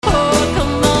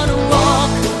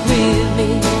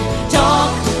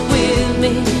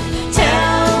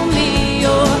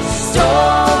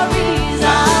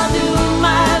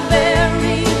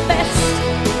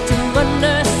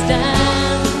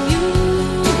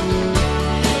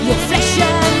your flesh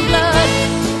and blood.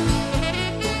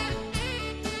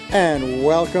 And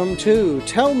welcome to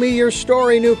Tell Me Your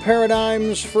Story, New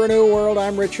Paradigms for a New World.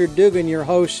 I'm Richard Dugan, your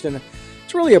host, and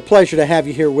it's really a pleasure to have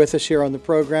you here with us here on the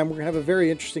program. We're going to have a very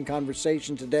interesting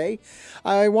conversation today.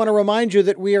 I want to remind you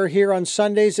that we are here on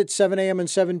Sundays at 7 a.m. and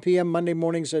 7 p.m., Monday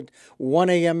mornings at 1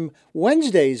 a.m.,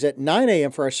 Wednesdays at 9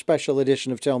 a.m. for our special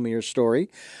edition of Tell Me Your Story.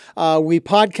 We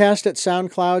podcast at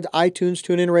SoundCloud, iTunes,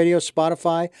 TuneIn Radio,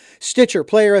 Spotify, Stitcher,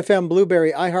 Player FM,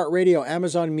 Blueberry, iHeartRadio,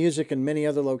 Amazon Music, and many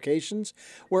other locations.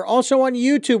 We're also on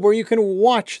YouTube where you can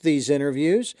watch these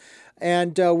interviews.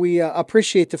 And we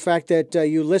appreciate the fact that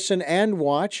you listen and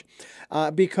watch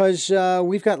because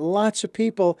we've got lots of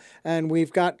people and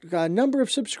we've got a number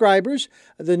of subscribers.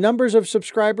 The numbers of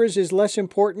subscribers is less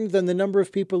important than the number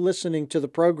of people listening to the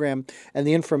program and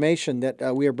the information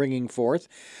that we are bringing forth.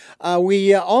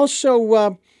 We also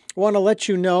want to let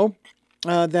you know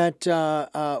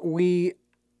that we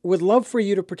would love for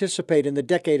you to participate in the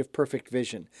Decade of Perfect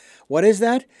Vision. What is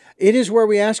that? It is where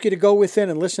we ask you to go within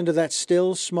and listen to that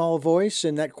still, small voice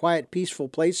in that quiet, peaceful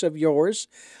place of yours.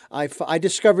 I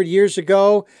discovered years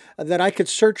ago that I could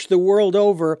search the world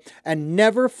over and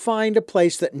never find a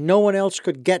place that no one else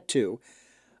could get to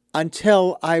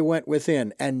until I went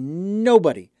within, and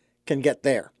nobody can get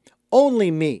there.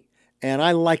 Only me. And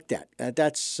I like that.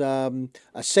 That's a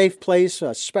safe place,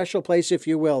 a special place, if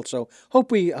you will. So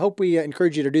hope we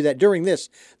encourage you to do that during the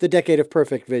Decade of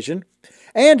Perfect Vision.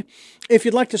 And if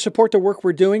you'd like to support the work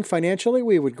we're doing financially,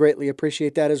 we would greatly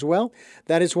appreciate that as well.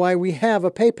 That is why we have a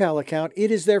PayPal account.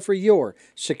 It is there for your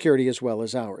security as well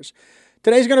as ours.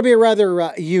 Today's going to be a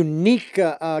rather unique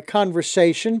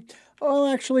conversation. Well,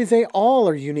 actually, they all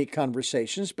are unique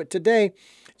conversations. But today,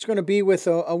 it's going to be with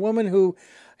a woman who...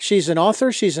 She's an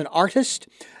author, she's an artist,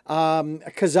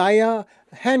 Keziah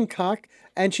Hancock,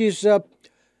 and she's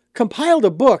compiled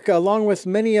a book along with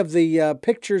many of the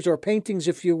pictures or paintings,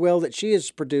 if you will, that she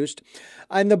has produced.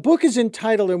 And the book is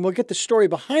entitled, and we'll get the story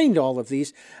behind all of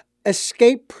these,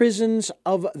 Escape Prisons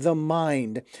of the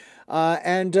Mind.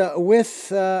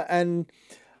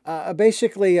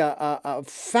 Basically a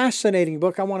fascinating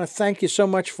book. I want to thank you so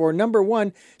much for, number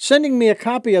one, sending me a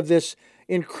copy of this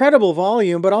incredible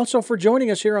volume, but also for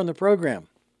joining us here on the program.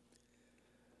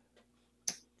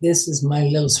 This is my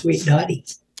little sweet Dottie.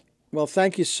 Well,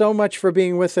 thank you so much for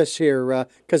being with us here,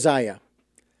 Keziah.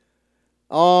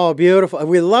 Oh, beautiful.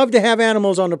 We love to have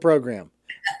animals on the program,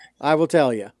 I will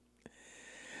tell you.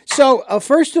 So,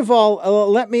 first of all,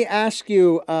 let me ask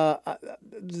you,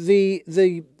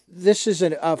 this is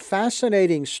a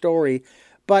fascinating story,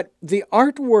 but the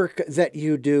artwork that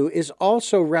you do is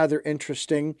also rather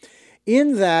interesting.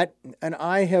 In that, and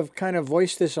I have kind of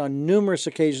voiced this on numerous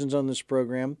occasions on this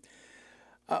program,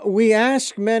 we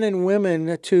ask men and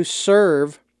women to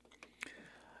serve,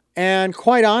 and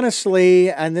quite honestly,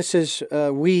 and this is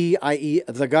we, i.e.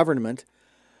 the government,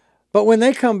 but when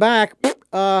they come back,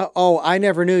 I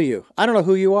never knew you. I don't know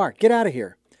who you are. Get out of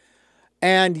here.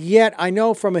 And yet, I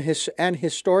know from an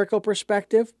historical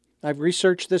perspective, I've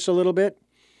researched this a little bit,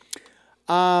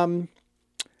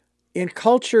 in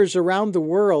cultures around the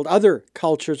world, other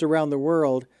cultures around the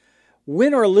world,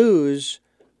 win or lose,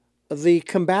 the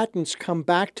combatants come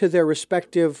back to their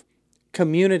respective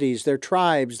communities, their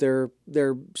tribes, their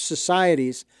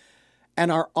societies,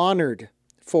 and are honored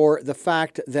for the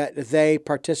fact that they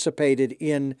participated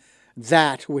in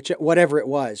that, whatever it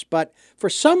was. But for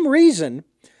some reason,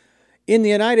 in the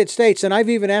United States, and I've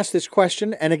even asked this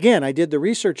question, and again, I did the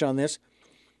research on this,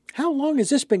 how long has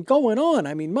this been going on?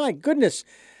 I mean, my goodness.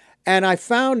 And I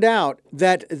found out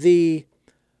that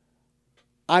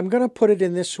I'm going to put it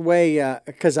in this way,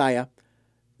 Keziah,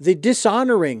 the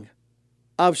dishonoring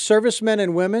of servicemen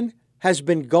and women has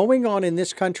been going on in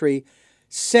this country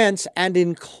since and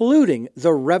including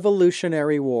the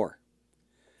Revolutionary War.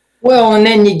 Well, and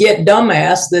then you get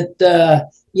dumbass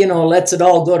that, lets it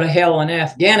all go to hell in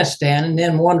Afghanistan and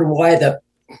then wonder why the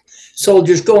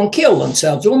soldiers go and kill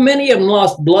themselves. Well, many of them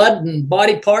lost blood and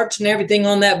body parts and everything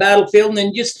on that battlefield and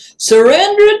then just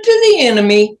surrender it to the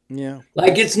enemy. Yeah.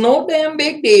 Like it's no damn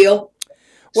big deal.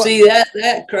 Well, see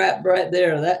that crap right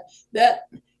there, that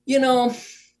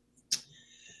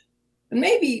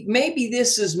maybe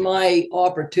this is my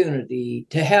opportunity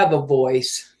to have a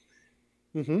voice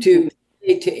to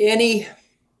any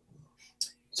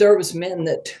servicemen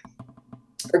that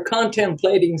are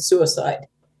contemplating suicide.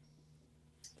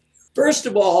 First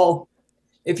of all,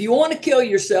 if you want to kill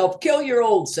yourself, kill your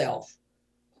old self,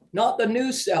 not the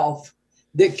new self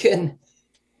that can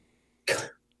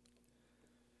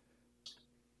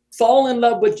fall in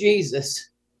love with Jesus,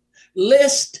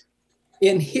 list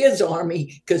in his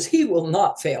army because he will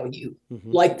not fail you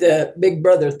Mm-hmm. like the Big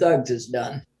Brother thugs has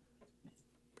done.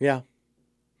 Yeah.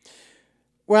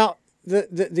 Well,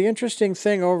 the interesting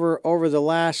thing over the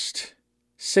last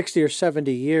 60 or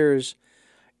 70 years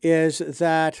is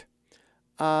that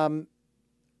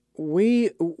we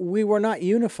were not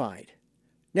unified.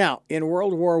 Now, in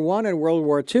World War I and World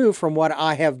War II, from what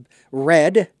I have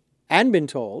read and been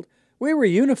told, we were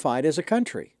unified as a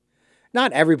country.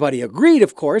 Not everybody agreed,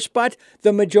 of course, but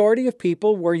the majority of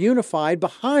people were unified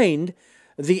behind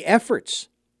the efforts.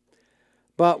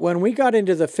 But when we got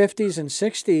into the 50s and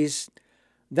 60s,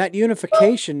 that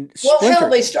unification Well, hell,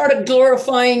 splintered. they started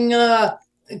glorifying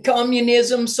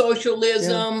communism,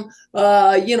 socialism,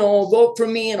 vote for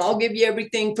me and I'll give you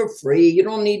everything for free. You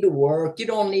don't need to work. You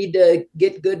don't need to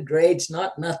get good grades,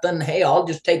 not nothing. Hey, I'll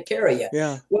just take care of you.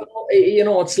 Yeah. Well,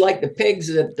 it's like the pigs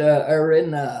that are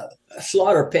in a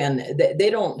slaughter pen. They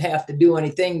don't have to do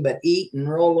anything but eat and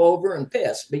roll over and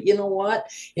piss. But you know what?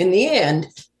 In the end,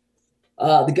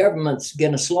 the government's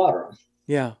going to slaughter them.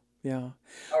 Yeah. Yeah.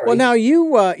 Sorry. Well, now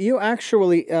you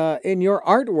actually in your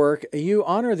artwork you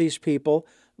honor these people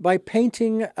by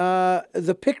painting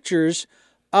the pictures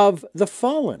of the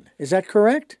fallen. Is that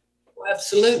correct?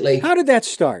 Absolutely. How did that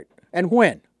start and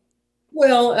when?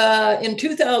 Well, in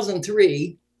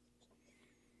 2003,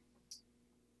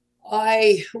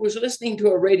 I was listening to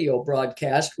a radio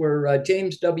broadcast where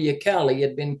James W. Calley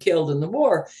had been killed in the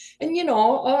war. And,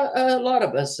 a lot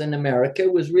of us in America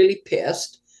was really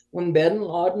pissed when bin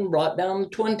Laden brought down the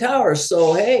Twin Towers.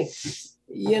 So, hey,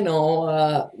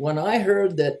 when I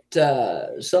heard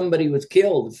that somebody was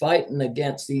killed fighting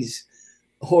against these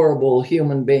horrible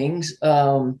human beings,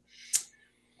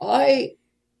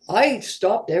 I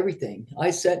stopped everything.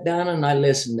 I sat down and I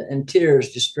listened, and tears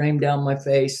just streamed down my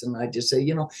face. And I just say,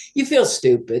 you feel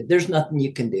stupid. There's nothing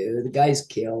you can do. The guy's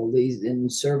killed. He's in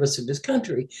service of his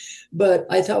country. But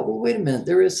I thought, well, wait a minute.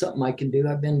 There is something I can do.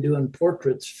 I've been doing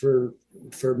portraits for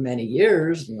many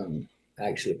years, and I'm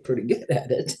actually pretty good at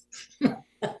it.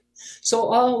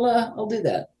 So I'll do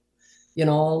that.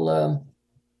 I'll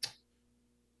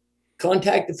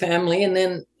contact the family, and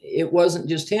then it wasn't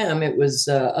just him, it was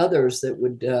others that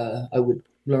I would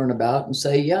learn about and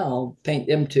say, yeah, I'll paint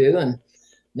them too. And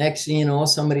next thing you know,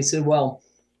 somebody said, well,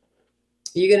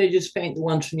 you're going to just paint the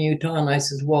ones from Utah? And I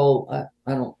said, well,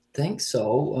 I don't think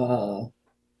so.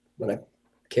 Would I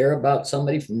care about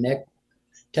somebody from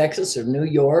Texas or New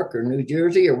York or New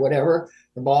Jersey or whatever,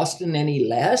 or Boston any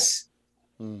less?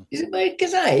 He said,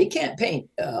 because you can't paint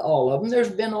all of them. There's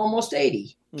been almost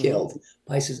 80 killed.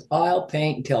 I says, I'll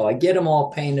paint until I get them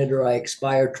all painted or I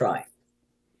expire trying.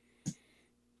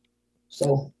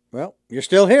 So, well, you're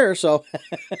still here, so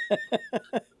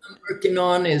I'm working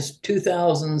on is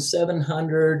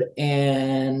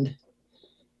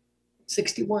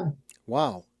 2,761.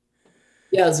 Wow.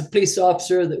 Yeah, there's a police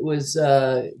officer that was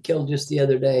killed just the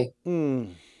other day.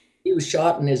 He was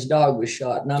shot and his dog was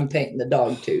shot, and I'm painting the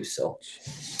dog too. So,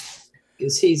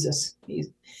 because he's a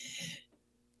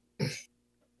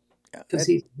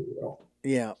hero.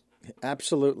 Yeah,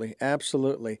 absolutely,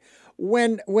 absolutely.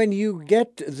 When you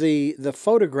get the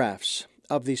photographs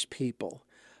of these people,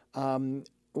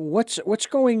 what's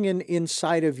going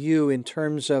inside of you in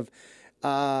terms of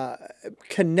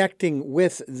connecting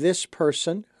with this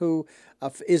person who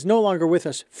is no longer with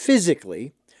us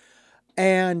physically,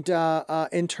 and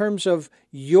in terms of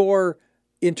your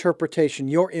interpretation,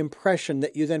 your impression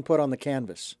that you then put on the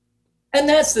canvas? And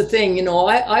that's the thing,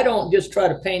 I don't just try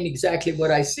to paint exactly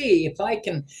what I see. If I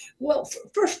can, well,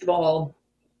 first of all,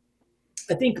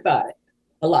 I think about it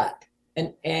a lot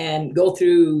and go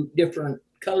through different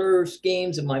color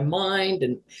schemes in my mind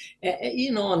and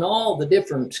all the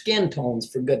different skin tones,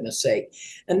 for goodness sake.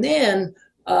 And then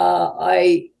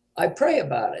I pray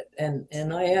about it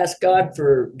and I ask God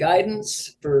for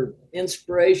guidance, for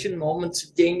inspiration, moments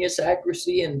of genius,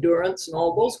 accuracy, endurance, and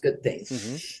all those good things.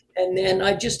 Mm-hmm. And then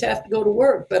I just have to go to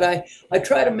work. But I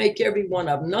try to make every one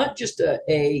of them not just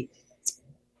a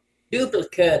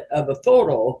duplicate of a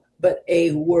photo, but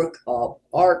a work of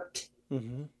art.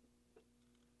 Mm-hmm.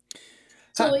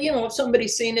 So, if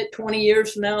somebody's seen it 20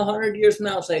 years from now, 100 years from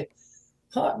now, say,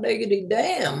 hot diggity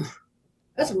damn,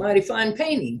 that's a mighty fine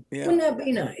painting. Yeah. Wouldn't that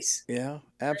be nice? Yeah,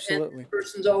 absolutely. And the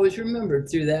person's always remembered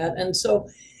through that. And so,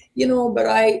 but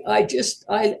I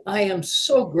am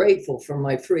so grateful for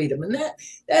my freedom. And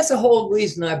that's the whole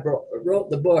reason I wrote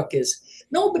the book is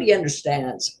nobody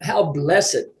understands how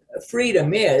blessed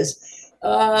freedom is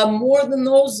more than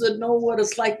those that know what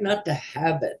it's like not to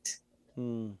have it.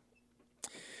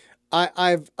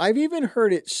 I've even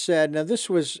heard it said, now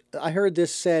I heard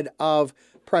this said of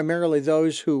primarily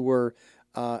those who were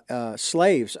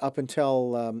slaves up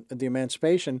until the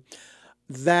emancipation,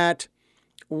 that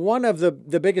one of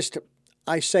the biggest,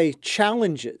 I say,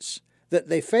 challenges that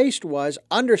they faced was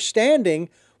understanding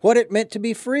what it meant to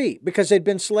be free, because they'd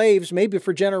been slaves maybe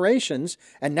for generations,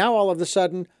 and now all of a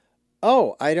sudden,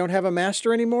 oh, I don't have a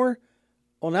master anymore?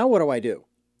 Well, now what do I do?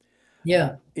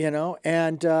 Yeah.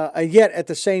 And yet at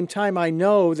the same time, I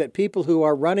know that people who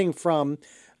are running from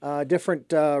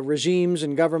different regimes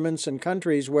and governments and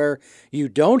countries where you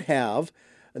don't have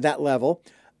that level,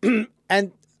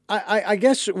 and I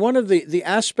guess one of the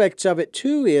aspects of it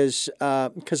too is,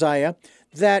 Keziah,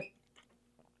 that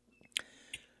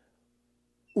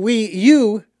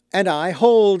you and I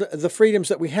hold the freedoms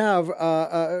that we have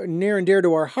near and dear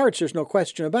to our hearts. There's no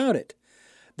question about it.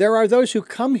 There are those who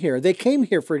come here. They came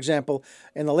here, for example,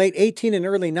 in the late 18 and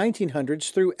early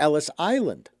 1900s through Ellis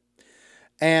Island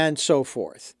and so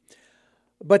forth.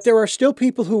 But there are still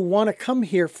people who want to come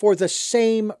here for the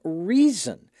same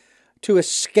reason, to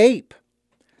escape.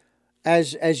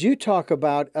 As you talk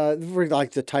about,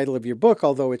 like the title of your book,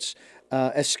 although it's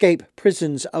Escape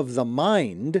Prisons of the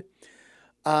Mind,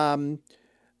 they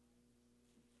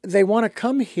want to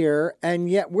come here, and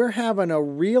yet we're having a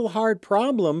real hard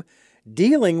problem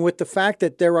dealing with the fact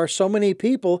that there are so many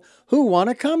people who want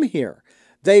to come here.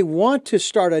 They want to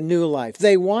start a new life.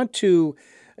 They want to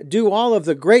do all of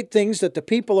the great things that the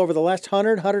people over the last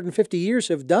 150 years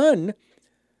have done.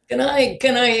 Can I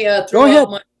throw Go ahead,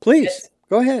 out please.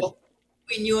 Go ahead.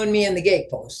 Between you and me and the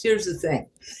gatepost? Here's the thing.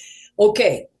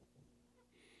 Okay.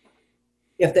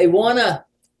 If they want to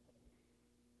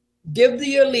give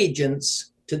the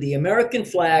allegiance to the American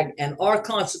flag and our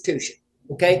Constitution,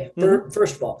 okay,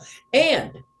 first of all,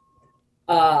 and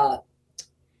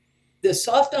the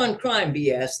soft on crime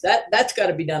BS, that's got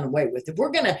to be done away with. If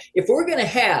we're gonna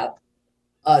have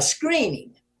a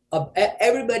screening of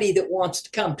everybody that wants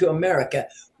to come to America,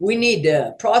 we need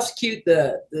to prosecute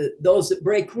those that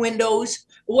break windows.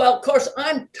 Well, of course,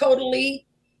 I'm totally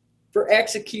for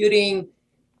executing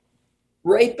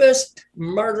rapists,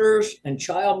 murderers, and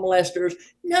child molesters.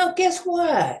 Now, guess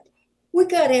what? We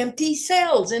got empty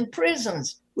cells in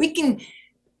prisons. We can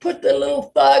put the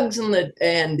little thugs and the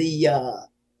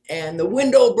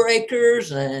window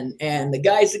breakers and the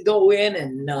guys that go in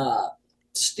and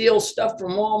steal stuff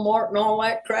from Walmart and all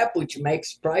that crap, which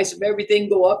makes the price of everything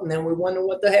go up, and then we wonder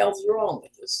what the hell's wrong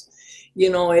with us.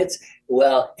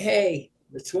 Hey,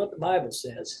 that's what the Bible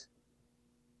says.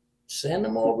 Send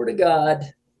them over to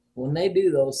God. When they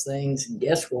do those things,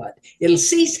 guess what? It'll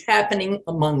cease happening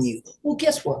among you. Well,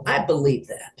 guess what? I believe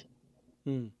that.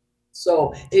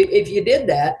 So if you did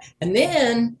that, and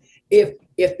then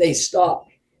if they stop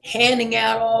handing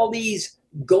out all these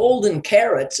golden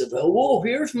carrots of,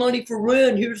 here's money for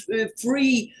rent, here's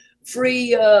free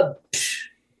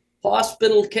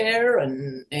hospital care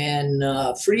and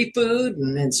free food,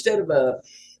 and instead of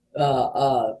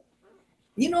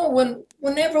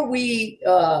whenever we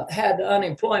had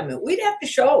unemployment, we'd have to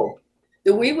show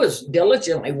that we was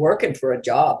diligently working for a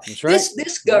job. That's right.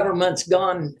 This government's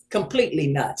gone completely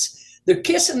nuts. They're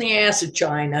kissing the ass of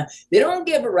China. They don't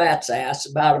give a rat's ass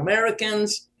about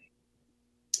Americans.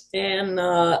 And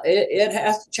it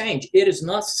has to change. It is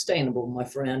not sustainable, my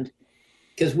friend,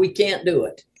 because we can't do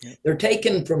it. Yep. They're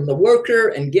taken from the worker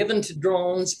and given to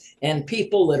drones and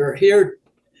people that are here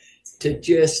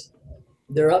to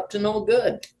they're up to no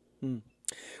good.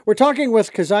 We're talking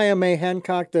with Keziah May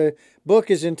Hancock. The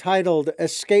book is entitled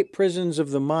Escape Prisons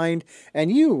of the Mind,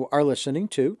 and you are listening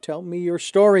to Tell Me Your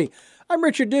Story. I'm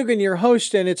Richard Dugan, your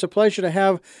host, and it's a pleasure to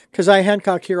have Keziah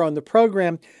Hancock here on the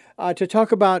program to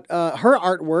talk about her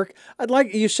artwork.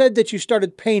 You said that you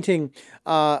started painting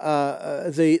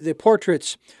the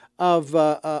portraits of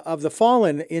the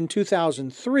fallen in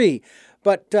 2003,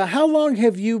 but how long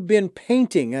have you been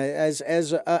painting as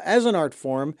an art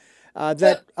form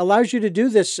that allows you to do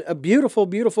this beautiful,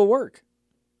 beautiful work?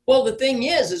 Well, the thing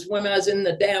is when I was in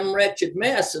the damn wretched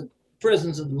mess of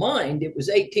prisons of the mind, it was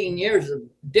 18 years of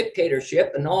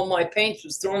dictatorship, and all my paints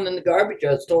was thrown in the garbage.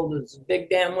 I was told it was a big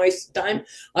damn waste of time.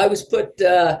 I was put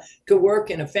to work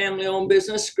in a family-owned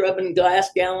business, scrubbing glass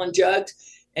gallon jugs,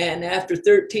 and after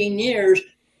 13 years,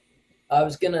 I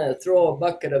was going to throw a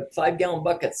bucket of 5-gallon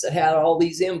buckets that had all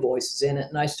these invoices in it,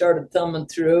 and I started thumbing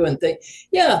through and think,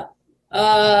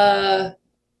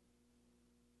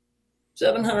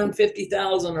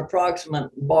 750,000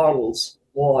 approximate bottles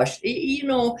washed.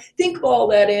 Think of all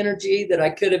that energy that I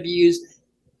could have used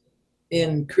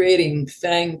in creating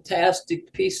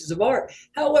fantastic pieces of art.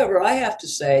 However, I have to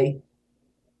say,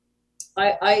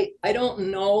 I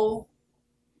don't know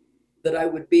that I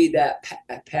would be that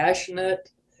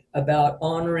passionate about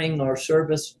honoring our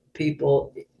service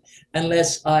people.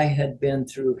 unless I had been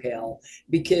through hell,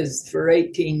 because for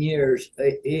 18 years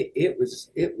it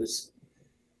was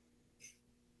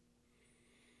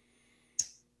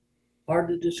hard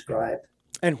to describe.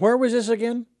 And where was this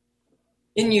again?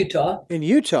 In Utah. In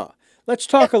Utah. Let's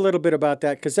talk a little bit about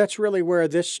that, because that's really where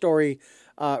this story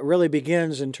really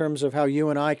begins in terms of how you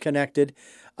and I connected.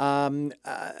 And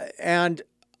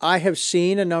I have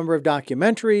seen a number of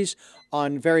documentaries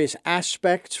on various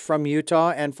aspects from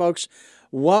Utah. And folks,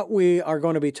 what we are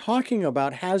going to be talking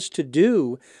about has to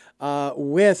do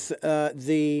with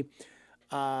the,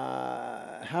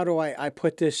 how do I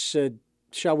put this,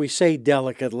 shall we say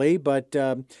delicately, but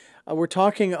we're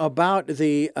talking about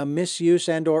the misuse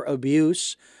and or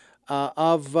abuse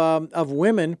of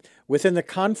women within the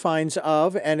confines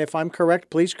of, and if I'm correct,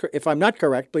 please, if I'm not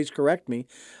correct, please correct me,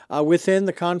 within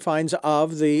the confines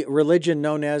of the religion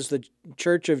known as the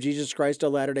Church of Jesus Christ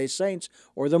of Latter-day Saints,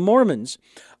 or the Mormons,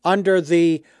 under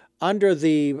the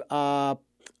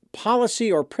policy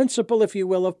or principle, if you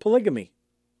will, of polygamy.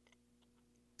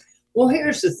 Well,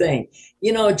 here's the thing.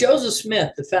 You know, Joseph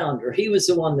Smith, the founder, he was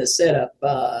the one that set up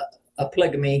a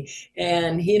polygamy,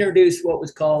 and he introduced what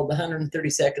was called the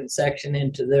 132nd section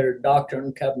into their Doctrine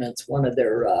and Covenants, one of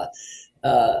their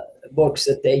books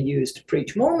that they use to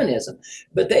preach Mormonism.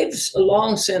 But they've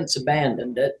long since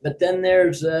abandoned it. But then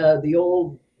there's the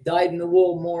old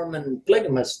dyed-in-the-wool Mormon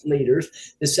polygamist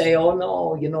leaders that say, oh,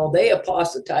 no, you know, they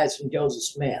apostatized from Joseph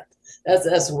Smith.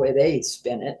 That's the way they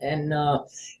spin it. And,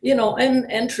 you know,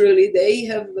 and truly they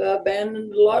have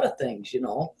abandoned a lot of things, you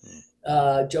know.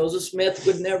 Joseph Smith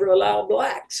would never allow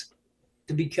blacks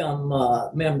to become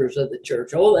members of the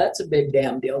church. Oh, that's a big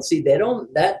damn deal. See, they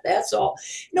don't, that's all.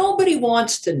 Nobody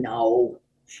wants to know.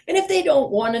 And if they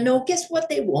don't want to know, guess what?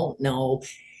 They won't know.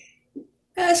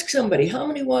 Ask somebody, how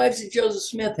many wives did Joseph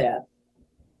Smith have?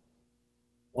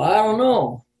 Well, I don't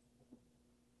know.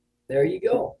 There you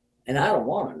go. And I don't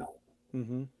want to know.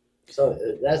 Mm-hmm. So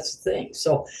that's the thing.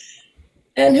 So,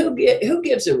 and who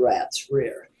gives a rat's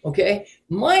rear? Okay.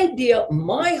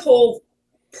 My whole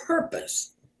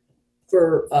purpose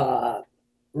for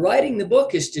writing the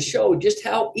book is to show just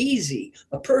how easy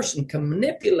a person can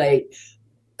manipulate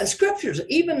scriptures,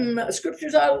 even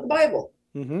scriptures out of the Bible.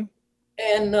 Mm-hmm.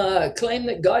 And claim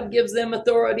that God gives them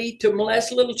authority to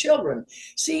molest little children.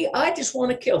 See, I just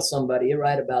want to kill somebody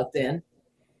right about then.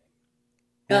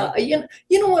 You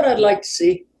know what I'd like to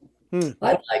see?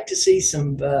 I'd like to see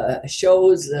some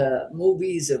shows,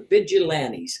 movies of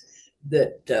vigilantes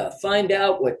that find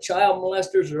out what child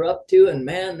molesters are up to, and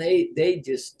man, they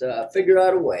just figure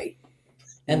out a way.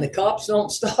 And the cops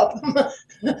don't stop them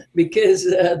because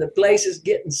the place is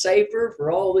getting safer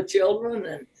for all the children.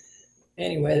 And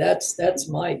anyway, that's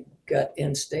my gut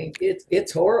instinct.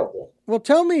 It's horrible. Well,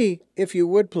 tell me, if you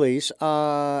would please,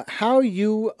 how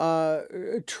you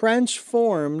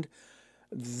transformed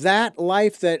that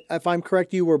life that, if I'm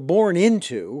correct, you were born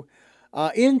into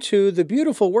the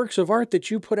beautiful works of art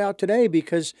that you put out today,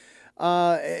 because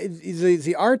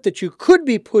the art that you could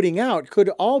be putting out could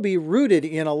all be rooted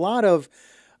in a lot of,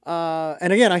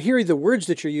 and again, I hear the words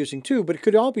that you're using too, but it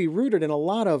could all be rooted in a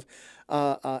lot of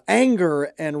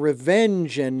anger and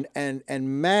revenge and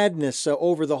madness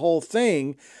over the whole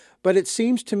thing. But it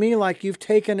seems to me like you've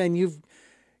taken and you've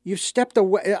stepped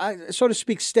away, so to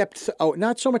speak,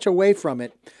 not so much away from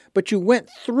it, but you went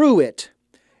through it,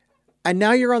 and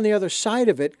now you're on the other side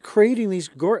of it, creating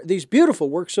these beautiful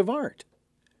works of art.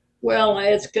 Well,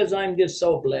 it's because I'm just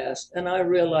so blessed, and I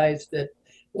realized that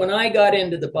when I got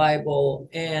into the Bible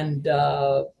and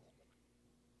got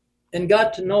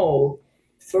to know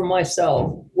for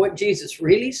myself what Jesus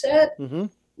really said. Mm-hmm.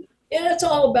 And it's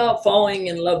all about falling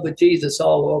in love with Jesus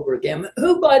all over again,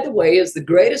 who, by the way, is the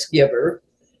greatest giver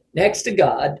next to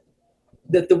God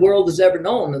that the world has ever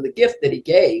known, and the gift that he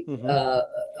gave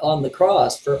on the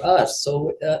cross for us.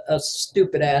 So us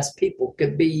stupid ass people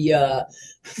could be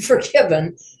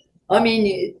forgiven. I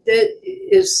mean, it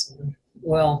is,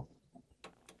 well,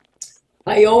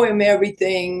 I owe him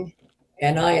everything,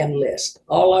 and I enlist.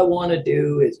 All I want to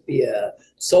do is be a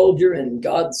soldier in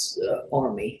God's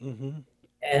army. Mm-hmm.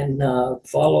 And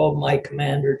follow my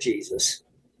commander, Jesus.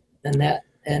 And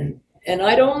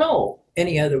I don't know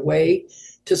any other way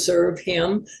to serve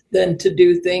him than to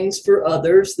do things for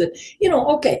others that,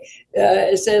 okay,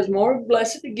 it says more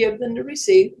blessed to give than to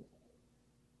receive.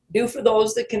 Do for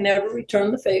those that can never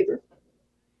return the favor.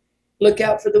 Look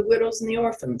out for the widows and the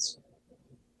orphans.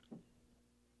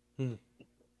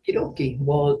 Okey-dokey.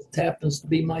 Well, it happens to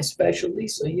be my specialty,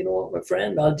 so you know what, my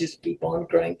friend, I'll just keep on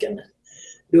cranking.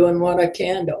 doing what I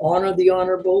can to honor the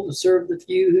honorable, to serve the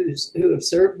few who have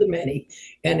served the many.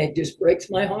 And it just breaks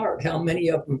my heart how many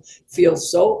of them feel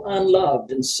so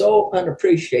unloved and so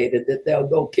unappreciated that they'll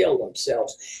go kill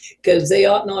themselves, because they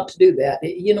ought not to do that.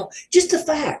 You know, just the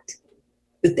fact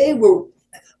that they were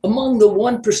among the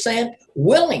 1%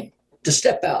 willing to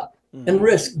step out and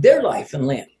risk their life and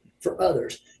limb for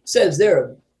others says they're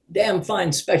a damn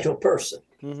fine special person.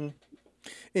 Mm-hmm.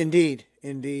 Indeed,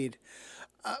 indeed.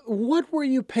 What were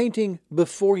you painting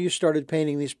before you started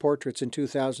painting these portraits in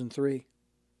 2003?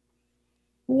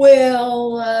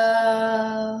 Well,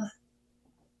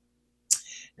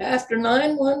 after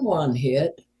 9/11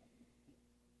 hit,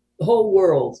 the whole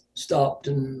world stopped,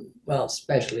 and well,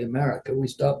 especially America, we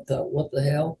stopped. Thought, what the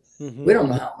hell? Mm-hmm. We don't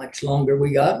know how much longer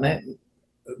we got. Man,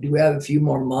 do we have a few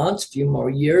more months, a few more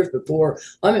years before?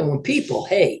 I mean, when people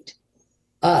hate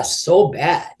us so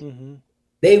bad, Mm-hmm.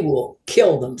 they will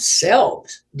kill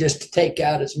themselves just to take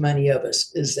out as many of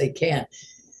us as they can.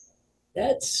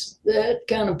 That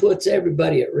kind of puts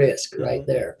everybody at risk right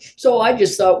there. So I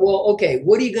just thought, well, okay,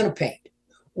 what are you going to paint?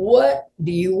 What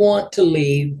do you want to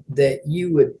leave that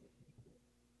you would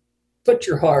put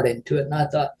your heart into it? And I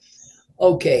thought,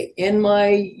 okay, in my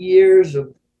years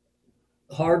of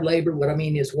hard labor, what I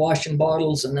mean is washing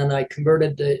bottles, and then I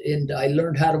converted into, I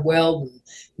learned how to weld and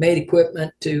made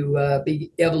equipment to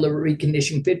be able to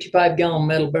recondition 55-gallon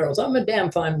metal barrels. I'm a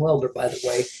damn fine welder, by the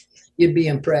way. You'd be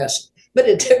impressed. But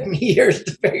it took me years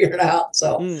to figure it out,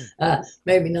 so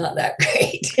maybe not that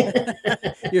great.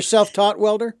 You're self-taught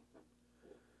welder?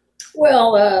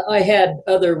 Well, I had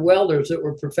other welders that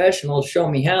were professionals show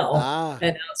me how.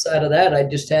 And outside of that, I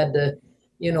just had to,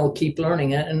 keep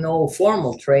learning it, and no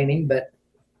formal training, but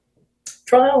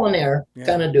trial and error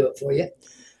kind of do it for you,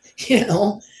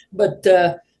 But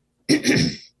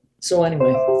so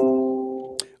anyway.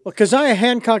 Well, Keziah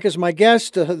Hancock is my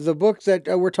guest. The book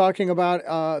that we're talking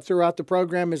about throughout the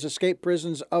program is Escape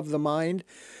Prisons of the Mind.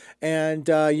 And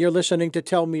you're listening to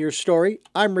Tell Me Your Story.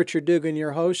 I'm Richard Dugan,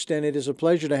 your host, and it is a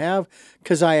pleasure to have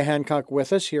Keziah Hancock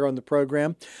with us here on the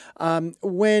program.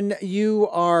 When you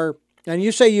are, and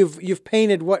you say you've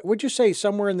painted, what would you say,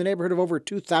 somewhere in the neighborhood of over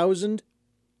 2,000?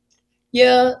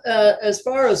 Yeah, as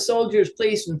far as soldiers,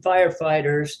 police, and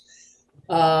firefighters,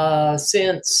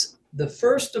 since the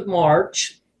 1st of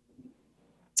March,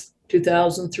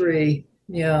 2003,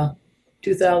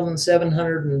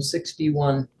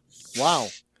 2,761. Wow.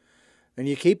 And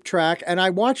you keep track. And I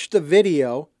watched the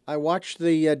video. I watched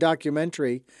the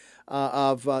documentary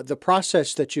of the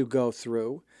process that you go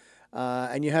through.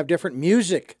 And you have different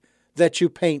music that you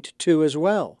paint to as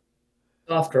well.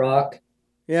 Soft rock.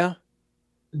 Yeah.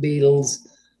 The Beatles,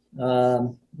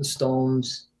 the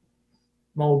Stones,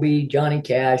 Moby, Johnny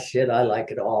Cash. Shit, I like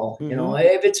it all. Mm-hmm.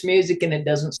 If it's music and it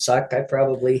doesn't suck, I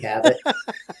probably have it.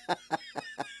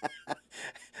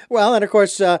 Well, and of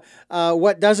course,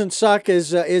 what doesn't suck is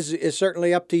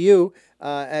certainly up to you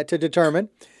to determine.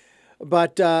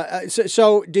 But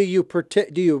so do you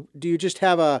just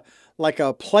have a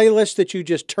playlist that you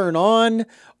just turn on,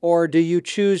 or do you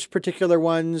choose particular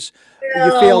ones?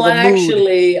 You feel the mood?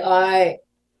 Actually,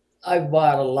 I've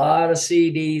bought a lot of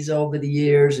CDs over the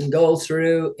years and go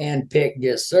through and pick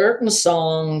just certain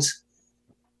songs,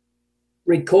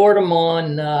 record them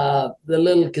on the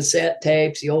little cassette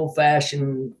tapes, the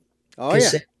old-fashioned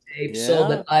cassette tapes, so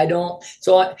that I don't.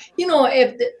 So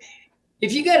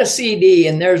if you got a CD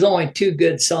and there's only 2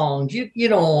 good songs, you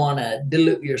don't want to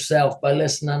dilute yourself by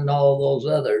listening to all those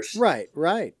others. Right,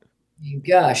 right.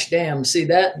 Gosh, damn. See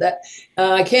that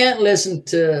I can't listen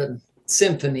to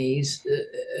symphonies,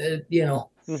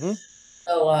 Mm-hmm.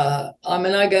 So I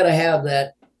got to have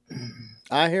that.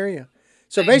 I hear you.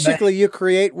 So basically, you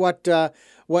create what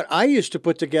I used to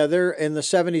put together in the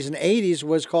 70s and 80s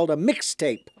was called a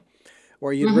mixtape,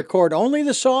 where you'd record only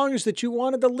the songs that you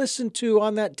wanted to listen to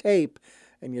on that tape,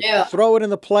 and you throw it in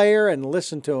the player and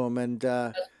listen to them. And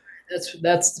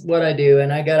that's what I do,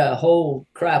 and I got a whole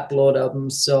crap load of them.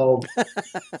 So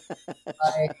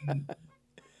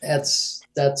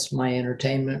that's my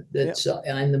entertainment. That's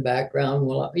in the background.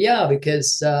 Well,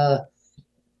 because to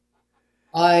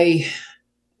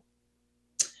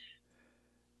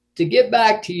get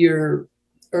back to your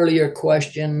earlier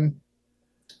question,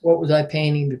 what was I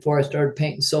painting before I started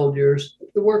painting soldiers?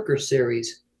 The Worker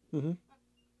series. Mm-hmm.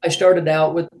 I started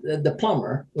out with the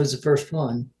Plumber was the first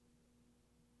one,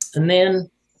 and then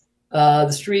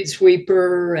the Street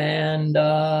Sweeper and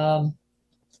the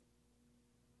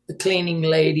Cleaning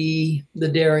Lady, the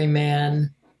Dairyman,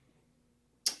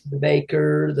 the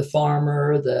Baker, the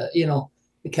Farmer, the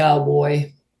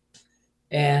Cowboy,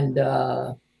 and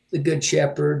the Good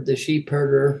Shepherd, the Sheep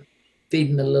Herder,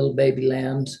 feeding the little baby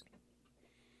lambs.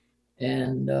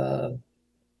 and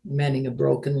mending a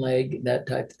broken leg, that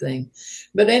type of thing.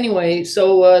 But anyway,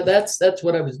 so that's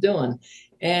what I was doing,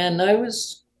 and I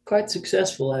was quite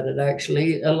successful at it,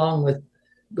 actually, along with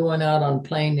going out on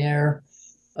plein air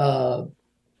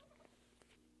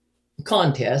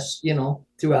contests,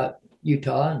 throughout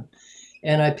Utah,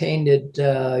 and I painted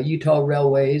Utah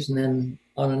railways, and then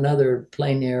on another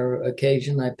plein air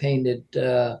occasion, I painted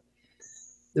the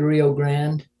Rio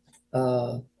Grande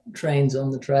trains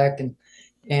on the track,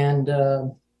 and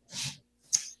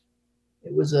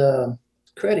it was a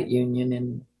credit union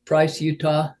in Price,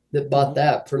 Utah, that bought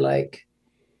that for like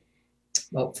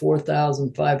about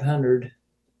 $4,500,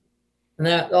 and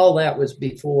all that was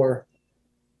before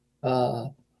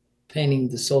painting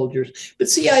the soldiers. But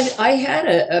see, I had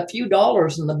a few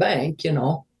dollars in the bank,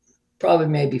 probably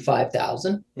maybe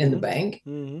 5,000 in the bank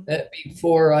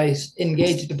before I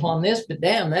engaged upon this. But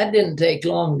damn, that didn't take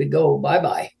long to go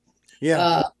bye-bye.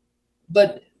 Yeah.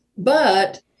 But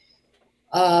the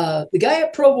guy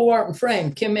at Provo Art and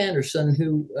Frame, Kim Anderson,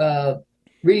 who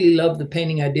really loved the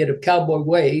painting I did of Cowboy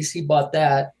Ways, he bought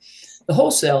that. The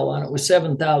wholesale on it was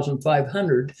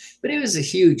 $7,500, but it was a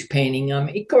huge painting. I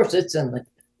mean, of course, it's in the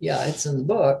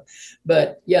book,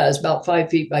 but yeah, it's about 5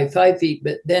 feet by 5 feet.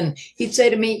 But then he'd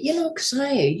say to me,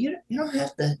 Keziah, you don't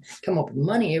have to come up with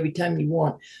money every time you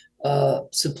want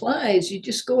supplies. You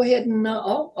just go ahead and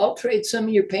I'll trade some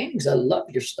of your paintings. I love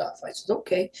your stuff. I said,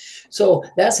 okay. So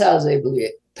that's how I was able to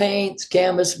get paints,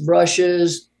 canvas,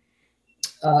 brushes,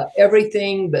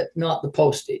 everything, but not the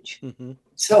postage.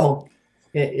 So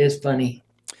it is funny.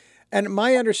 And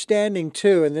my understanding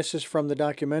too, and this is from the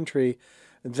documentary,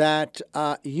 that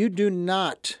you do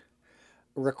not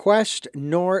request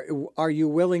nor are you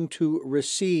willing to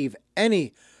receive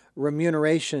any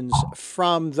remunerations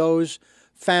from those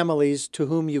families to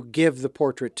whom you give the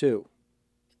portrait to.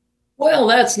 Well,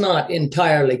 that's not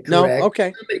entirely correct. No?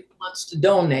 Okay. Somebody wants to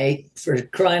donate, for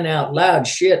crying out loud,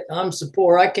 shit, I'm so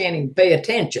poor I can't even pay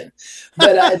attention.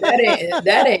 But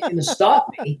that ain't going to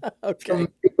stop me from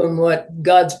doing what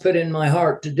God's put in my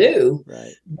heart to do.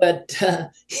 Right. But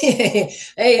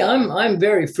hey, I'm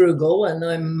very frugal, and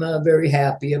I'm very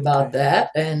happy about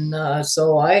that. And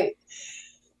so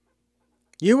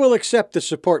you will accept the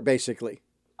support, basically.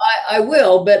 I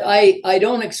will, but I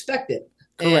don't expect it.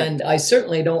 Correct. And I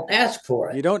certainly don't ask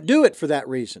for it. You don't do it for that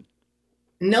reason.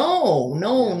 No.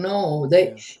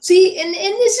 See, and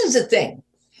this is the thing.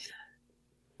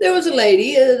 There was a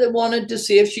lady that wanted to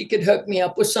see if she could hook me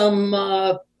up with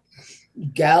some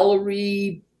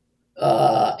gallery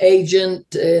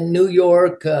agent in New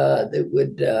York that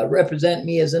would represent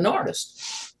me as an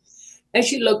artist. And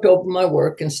she looked over my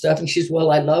work and stuff, and she's,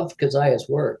 well, I love Keziah's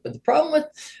work. But the problem with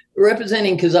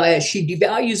representing Keziah, she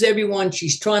devalues everyone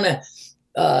she's trying to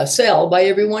sell by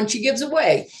everyone she gives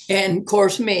away. And of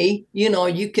course, me,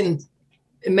 you can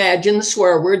imagine the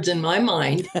swear words in my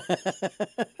mind.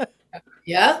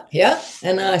 Yeah.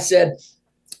 And I said,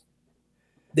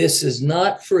 this is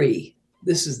not free.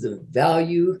 This is the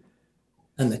value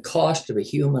and the cost of a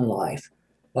human life.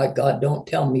 By God, don't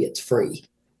tell me it's free.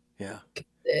 Yeah.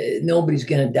 Nobody's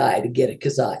going to die to get it,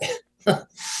 Keziah.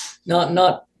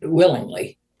 not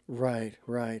willingly. Right.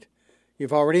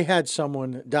 You've already had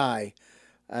someone die,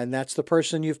 and that's the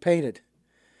person you've painted.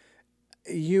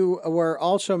 You were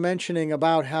also mentioning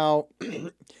about how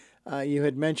you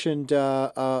had mentioned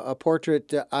a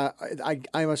portrait. I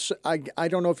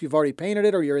don't know if you've already painted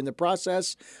it, or you're in the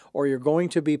process, or you're going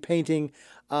to be painting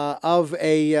of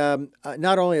a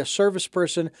not only a service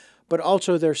person, but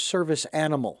also their service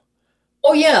animal.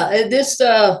 Oh yeah, this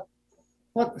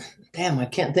damn, I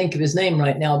can't think of his name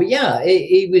right now, but yeah,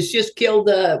 he was just killed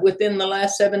within the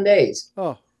last 7 days.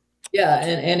 Oh, yeah,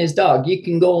 and his dog. You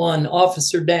can go on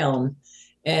Officer Down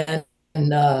and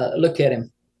look at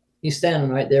him. He's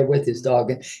standing right there with his dog,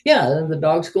 and yeah, the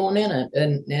dog's going in it.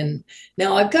 And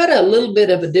now I've got a little bit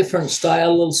of a different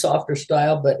style, a little softer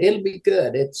style, but it'll be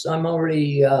good. I'm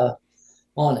already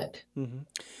on it. Mm-hmm.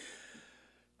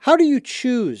 How do you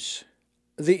choose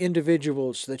the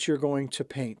individuals that you're going to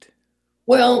paint?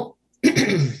 Well,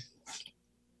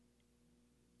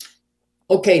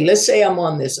 okay, let's say I'm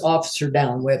on this Officer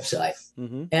Down website,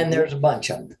 and there's a bunch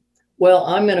of them. Well,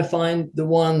 I'm going to find the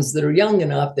ones that are young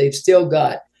enough. They've still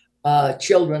got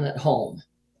children at home.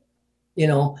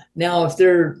 Now if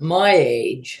they're my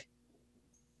age,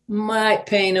 might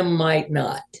paint them, might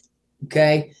not.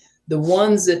 Okay. The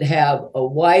ones that have a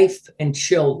wife and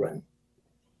children,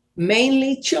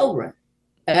 mainly children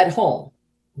at home,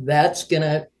 that's going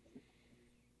to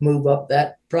move up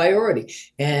that priority.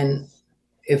 And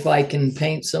if I can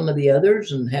paint some of the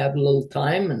others and have a little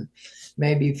time and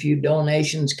maybe a few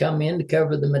donations come in to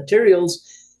cover the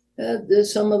materials,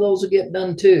 some of those will get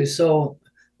done too. So,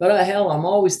 but hell, I'm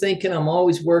always thinking, I'm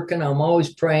always working, I'm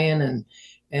always praying,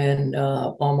 and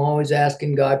I'm always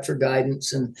asking God for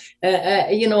guidance. And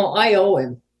I owe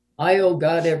Him. I owe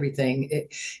God everything.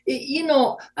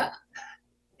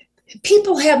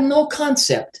 People have no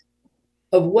concept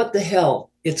of what the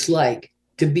hell it's like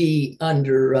to be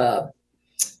under a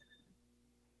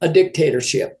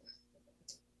dictatorship.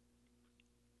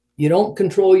 You don't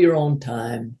control your own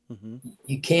time. Mm-hmm.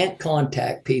 You can't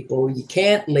contact people. You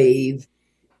can't leave.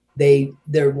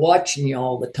 They're watching you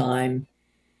all the time,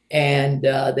 and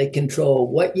they control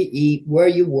what you eat, where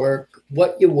you work,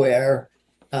 what you wear,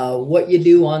 what you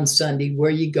do on Sunday,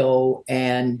 where you go,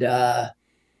 and a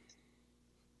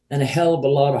hell of a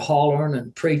lot of hollering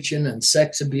and preaching and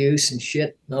sex abuse and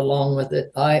shit along with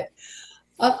it. I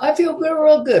feel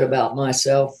real good about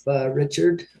myself,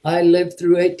 Richard. I lived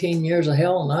through 18 years of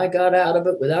hell, and I got out of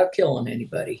it without killing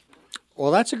anybody.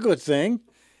 Well, that's a good thing.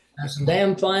 That's a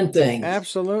damn fine thing.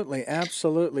 Absolutely,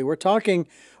 absolutely. We're talking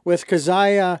with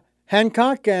Keziah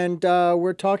Hancock, and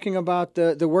we're talking about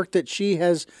the work that she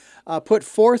has put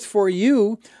forth for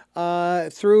you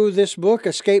through this book,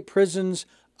 Escape Prisons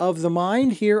of the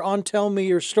Mind, here on Tell Me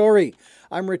Your Story.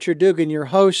 I'm Richard Dugan, your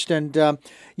host, and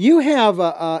you have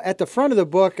at the front of the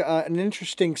book an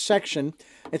interesting section.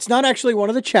 It's not actually one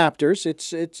of the chapters.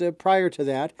 It's prior to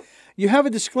that. You have a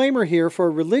disclaimer here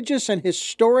for religious and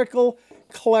historical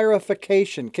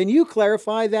clarification. Can you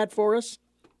clarify that for us?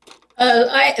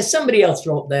 Somebody else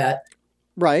wrote that.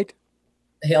 Right.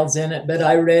 The hell's in it, but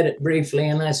I read it briefly,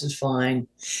 and I said, fine.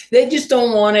 They just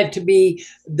don't want it to be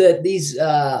these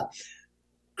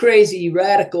crazy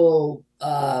radical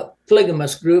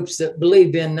polygamous groups that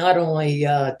believe in not only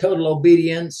total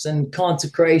obedience and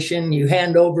consecration. You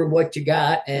hand over what you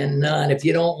got, and if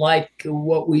you don't like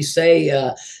what we say,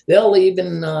 they'll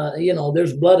even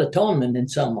there's blood atonement in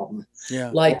some of them.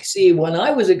 Yeah. Like, see, when I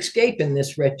was escaping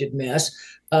this wretched mess,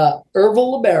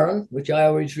 Ervil LeBaron, which I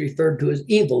always referred to as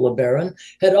Evil LeBaron,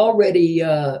 had already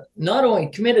not only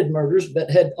committed murders, but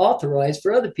had authorized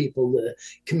for other people to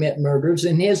commit murders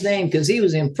in his name, because he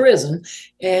was in prison,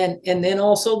 and then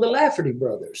also the Lafferty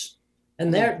brothers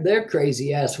and their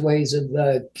crazy ass ways of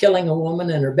killing a woman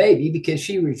and her baby because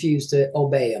she refused to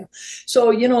obey him.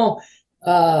 So,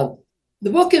 the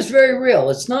book is very real.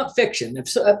 It's not fiction.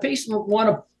 If a person want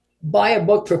to buy a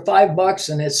book for $5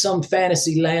 and it's some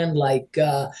fantasy land like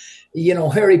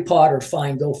Harry Potter,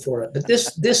 fine, go for it. But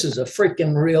this is a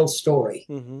freaking real story.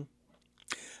 Mm-hmm.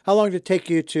 How long did it take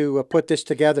you to put this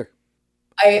together?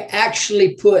 I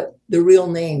actually put the real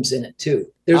names in it too.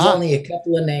 There's only a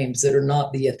couple of names that are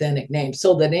not the authentic names,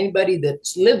 so that anybody that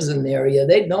lives in the area,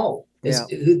 they know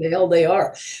who the hell they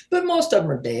are. But most of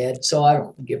them are dead, so I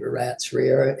don't give a rat's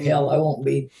rear. Hell, I won't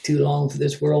be too long for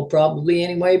this world probably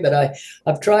anyway, but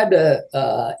I've tried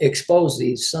to expose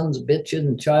these sons of bitches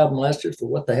and child molesters for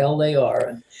what the hell they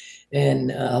are,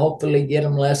 and hopefully get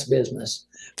them less business.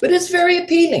 But it's very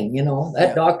appealing,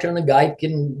 that doctor and the guy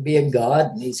can be a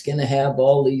god, and he's going to have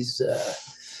all these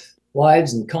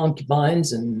wives and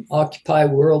concubines and occupy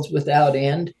worlds without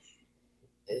end.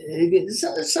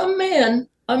 Some man,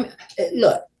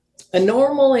 look, a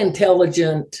normal,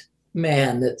 intelligent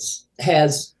man that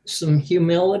has some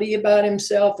humility about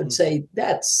himself would say,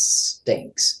 that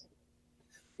stinks.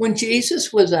 When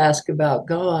Jesus was asked about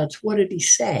gods, what did he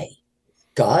say?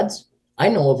 Gods? I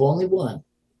know of only one.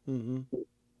 Mm-hmm.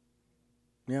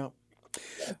 Yeah.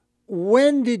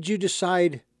 When did you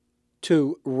decide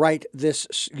to write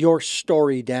your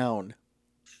story down?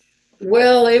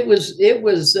 Well, it was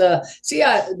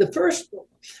the first,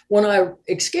 when I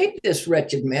escaped this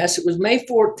wretched mess, it was May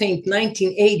 14th,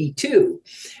 1982.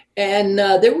 And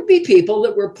there would be people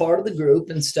that were part of the group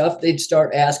and stuff. They'd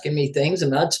start asking me things,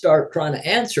 and I'd start trying to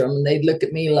answer them. And they'd look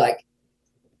at me like,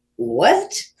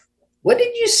 what? What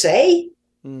did you say?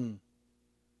 Mm.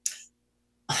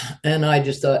 And I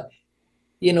just thought,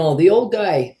 the old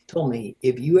guy told me,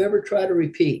 if you ever try to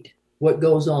repeat what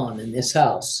goes on in this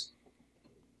house,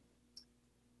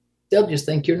 they'll just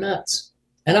think you're nuts.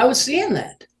 And I was seeing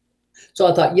that. So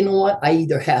I thought, you know what? I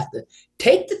either have to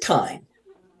take the time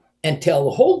and tell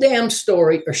the whole damn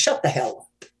story or shut the hell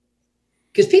up.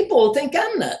 Because people will think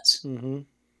I'm nuts. Mm-hmm.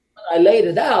 I laid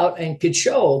it out and could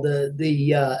show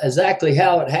the exactly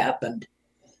how it happened.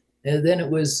 And then it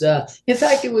was, in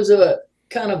fact, it was a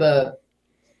kind of a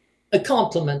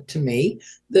compliment to me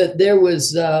that there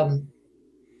was, I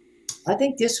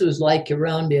think this was like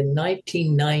around in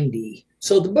 1990.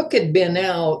 So the book had been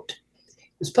out,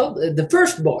 the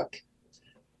first book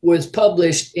was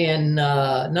published in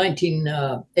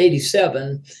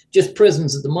 1987, just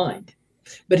Prisons of the Mind.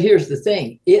 But here's the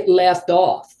thing, it left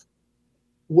off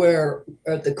where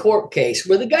at the court case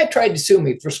where the guy tried to sue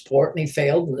me for sport and he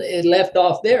failed and it left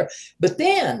off there. But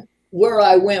then where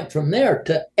I went from there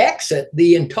to exit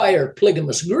the entire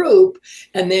polygamous group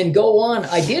and then go on,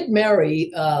 I did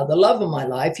marry the love of my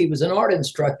life. He was an art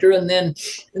instructor, and then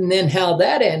how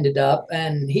that ended up,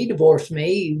 and he divorced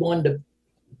me. He wanted to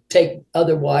take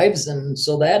other wives, and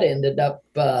so that ended up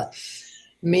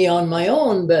me on my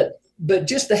own. But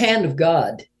just the hand of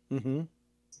God in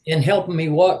helping me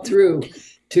walk through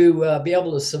to be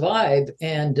able to survive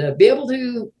and be able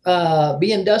to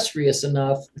be industrious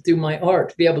enough through my art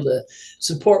to be able to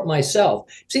support myself.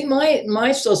 See,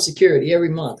 my Social Security every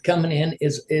month coming in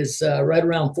is right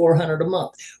around $400 a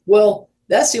month. Well,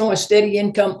 that's the only steady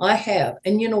income I have.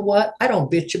 And you know what? I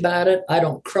don't bitch about it. I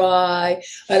don't cry.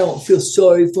 I don't feel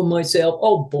sorry for myself.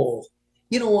 Oh, bull.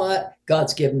 You know what?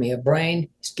 God's given me a brain.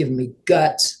 He's given me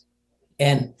guts.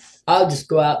 And I'll just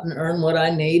go out and earn what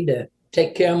I need to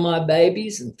take care of my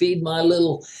babies and feed my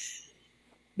little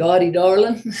Dottie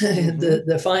darling,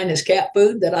 the finest cat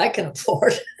food that I can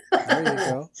afford. There you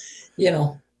go. You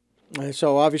know.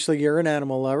 So obviously you're an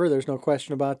animal lover. There's no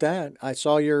question about that. I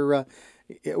saw your,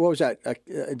 what was that, a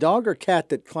dog or cat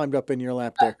that climbed up in your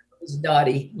lap there? It was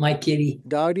Dottie, my kitty.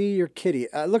 Dottie, your kitty.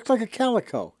 Looked like a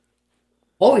calico.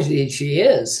 Oh, she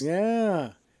is.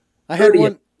 Yeah. I had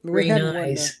one. We had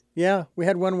one. Yeah, we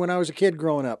had one when I was a kid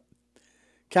growing up.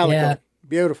 Calico. Yeah.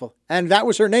 Beautiful. And that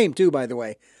was her name too, by the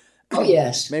way. Oh,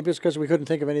 yes. Maybe it's because we couldn't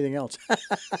think of anything else. Well,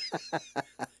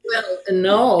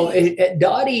 no,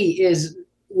 Dottie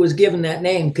was given that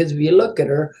name because if you look at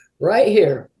her right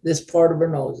here, this part of her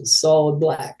nose is solid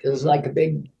black. It's like a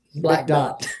big black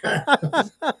dot.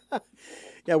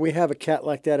 Yeah, we have a cat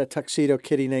like that, a tuxedo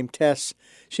kitty named Tess.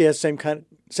 She has same kind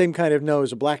of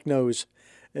nose, a black nose.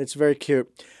 It's very cute.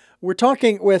 We're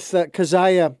talking with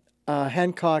Keziah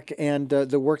Hancock and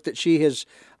the work that she is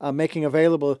making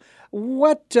available.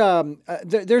 What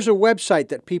there's a website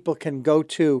that people can go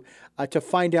to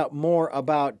find out more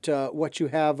about what you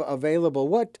have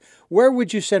available. Where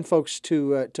would you send folks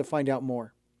to find out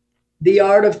more?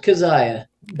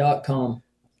 theartofkeziah.com.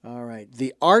 All right,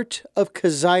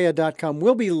 theartofkeziah.com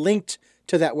will be linked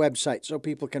to that website so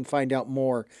people can find out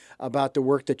more about the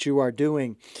work that you are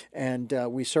doing. And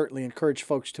we certainly encourage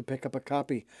folks to pick up a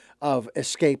copy of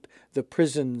Escape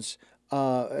Prisons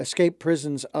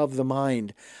of the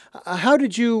Mind. How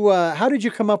did you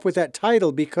come up with that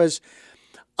title? Because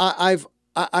I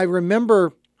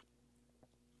remember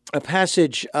a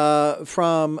passage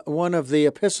from one of the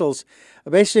epistles.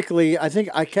 Basically, I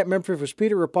can't remember if it was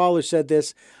Peter or Paul who said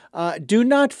this. Do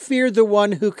not fear the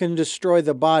one who can destroy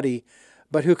the body,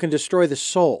 but who can destroy the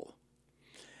soul.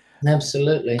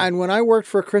 Absolutely. And when I worked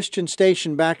for a Christian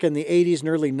station back in the 80s and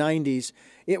early 90s,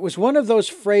 it was one of those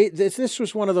this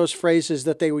was one of those phrases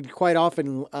that they would quite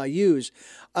often use,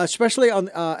 especially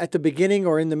at the beginning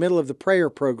or in the middle of the prayer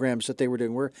programs that they were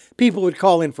doing, where people would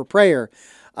call in for prayer.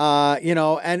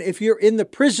 And if you're in the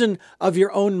prison of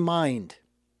your own mind.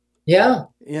 Yeah.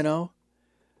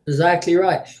 Exactly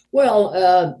right.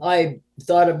 Well, I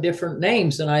thought of different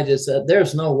names and I just said,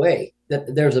 there's no way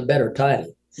that there's a better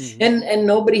title. Mm-hmm. And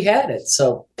nobody had it.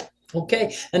 So,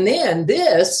 okay. And then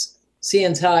this,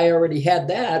 seeing how I already had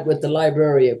that with the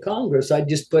Library of Congress, I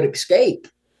just put Escape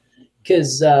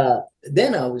because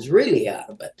then I was really out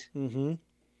of it. Mm-hmm.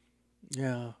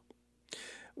 Yeah.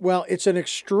 Well, it's an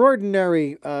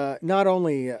extraordinary, not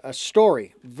only a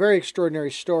story, very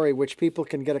extraordinary story, which people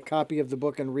can get a copy of the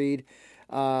book and read,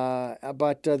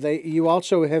 but you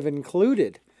also have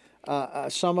included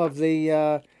some of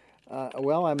the,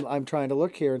 I'm trying to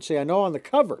look here and see, I know on the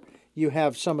cover you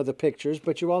have some of the pictures,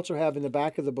 but you also have in the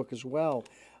back of the book as well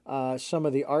some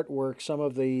of the artwork, some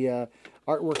of the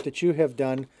artwork that you have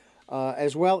done.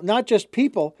 As well, not just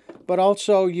people, but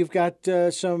also you've got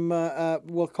some,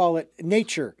 we'll call it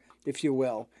nature, if you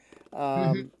will.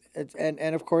 And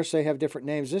of course, they have different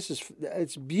names.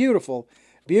 It's beautiful,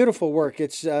 beautiful work.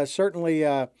 It's certainly,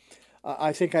 I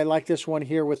think I like this one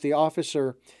here with the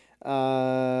officer.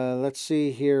 Let's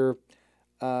see here.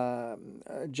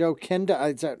 Joe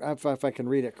Kenda, if I can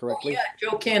read it correctly. Oh, yeah,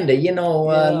 Joe Kenda,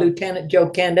 Lieutenant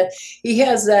Joe Kenda. He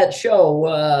has that show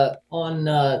on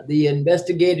the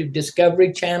Investigative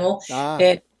Discovery Channel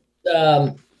and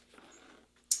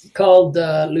called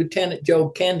Lieutenant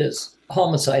Joe Kenda's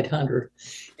Homicide Hunter.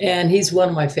 And he's one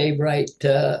of my favorite,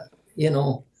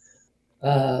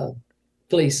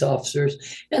 police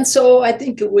officers. And so I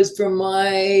think it was from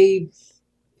my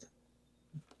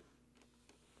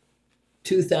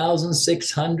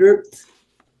 2,600th.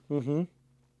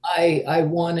 I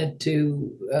wanted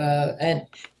to,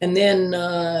 and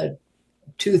then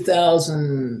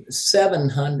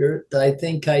 2700, I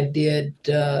think I did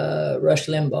Rush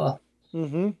Limbaugh.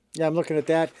 Yeah, I'm looking at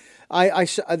that.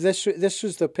 This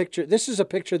was the picture. This is a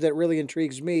picture that really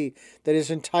intrigues me. That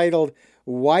is entitled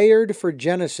 "Wired for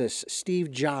Genesis." Steve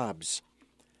Jobs.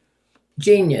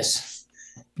 Genius.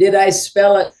 Did I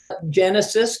spell it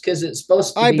Genesis? Because it's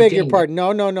supposed to be. I beg your genius. pardon.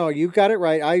 No. You got it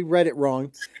right. I read it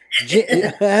wrong.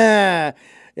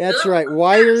 That's right.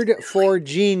 Wired for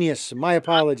Genius. My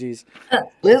apologies.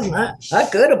 Listen, I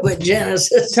could have put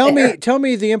Genesis. Tell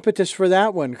me the impetus for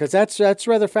that one, because that's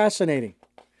rather fascinating.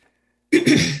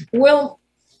 Well,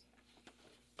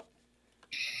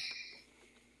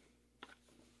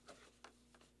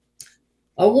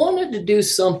 I wanted to do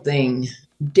something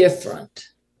different.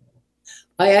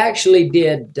 I actually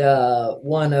did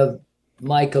one of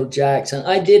Michael Jackson.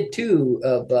 I did two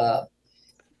of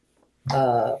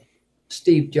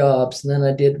Steve Jobs, and then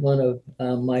I did one of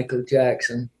Michael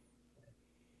Jackson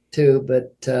too,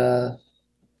 but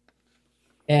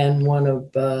and one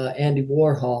of Andy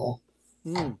Warhol.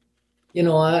 You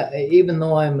know, even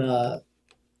though I'm a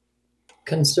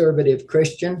conservative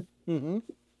Christian,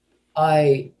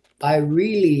 I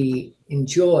really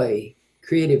enjoy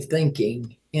creative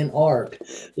thinking in art,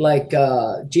 like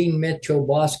Jean Mitchell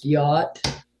Basquiat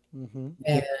and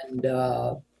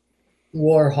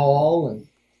Warhol, and of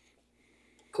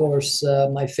course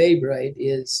my favorite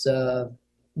is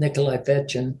Nikolai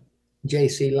Fechin,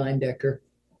 J.C. Leyendecker.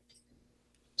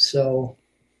 So.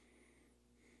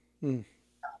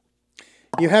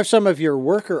 You have some of your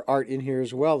worker art in here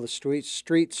as well, the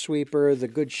street sweeper, the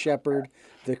good shepherd,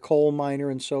 the coal miner,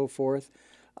 and so forth.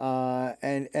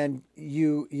 And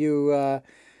your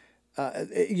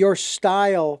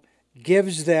style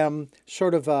gives them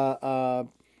sort of a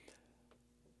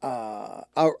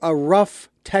rough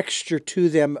texture to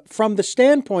them, from the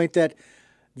standpoint that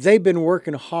they've been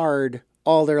working hard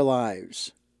all their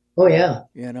lives. Oh yeah.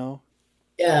 You know?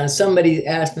 Yeah, somebody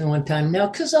asked me one time, now,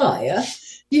 Keziah,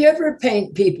 do you ever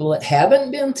paint people that haven't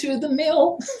been through the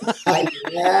mill?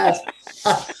 Yes.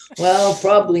 Well,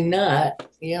 probably not.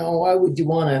 You know, why would you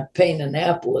want to paint an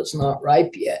apple that's not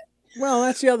ripe yet? Well,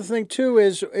 that's the other thing too,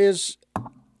 is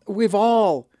we've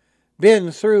all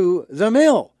been through the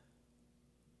mill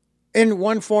in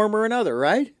one form or another,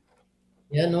 right?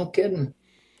 Yeah, no kidding.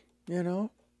 You know?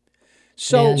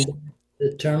 So and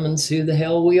determines who the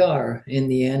hell we are in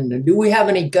the end. Do we have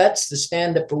any guts to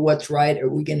stand up for what's right? Or are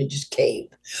we going to just cave?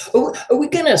 Are we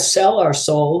going to sell our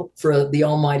soul for the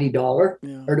almighty dollar?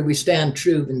 Yeah. Or do we stand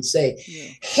true and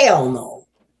say, hell no,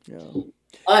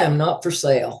 I am not for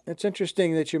sale? It's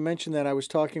interesting that you mentioned that. I was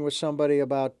talking with somebody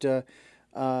about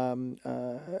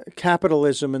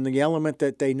capitalism, and the element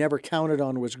that they never counted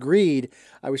on was greed.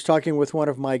 I was talking with one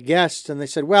of my guests, and they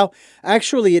said, well,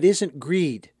 actually, it isn't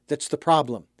greed that's the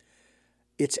problem.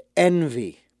 It's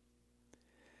envy.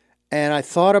 And I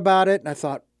thought about it, and I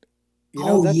thought,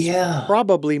 that's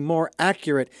probably more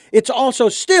accurate. It's also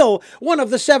still one of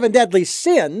the 7 deadly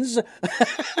sins. And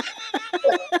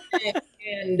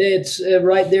it's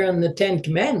right there in the 10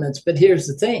 Commandments. But here's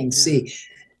the thing. See,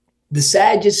 the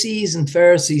Sadducees and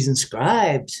Pharisees and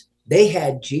scribes, they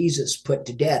had Jesus put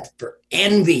to death for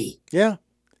envy. Yeah,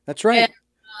 that's right. And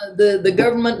the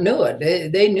government knew it.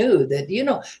 They knew that,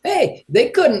 hey, they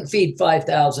couldn't feed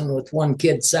 5,000 with one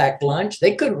kid sack lunch.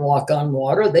 They couldn't walk on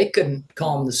water. They couldn't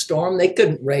calm the storm. They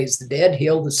couldn't raise the dead,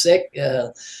 heal the sick,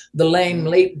 the lame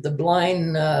leap, the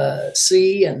blind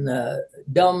see, and the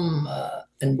dumb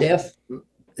and deaf.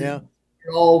 Yeah,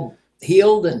 they're all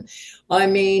healed. And I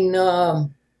mean,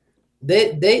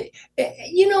 they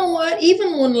you know what?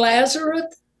 Even when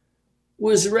Lazarus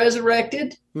was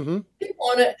resurrected,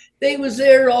 they was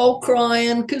there all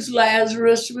crying because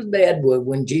Lazarus was dead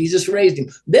when Jesus raised him.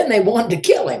 Then they wanted to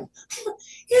kill him.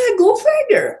 Yeah, go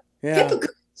figure. Yeah.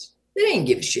 Hypocrites. They didn't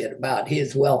give a shit about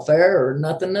his welfare or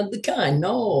nothing of the kind.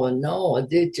 No,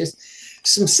 it's just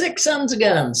some sick sons of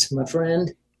guns, my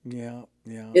friend. Yeah.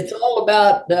 It's all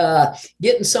about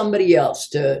getting somebody else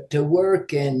to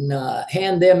work and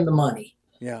hand them the money.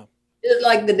 Yeah. It's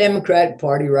like the Democratic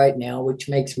Party right now, which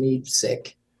makes me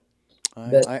sick.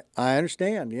 I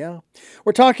understand, yeah.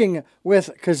 We're talking with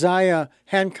Keziah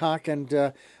Hancock and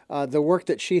the work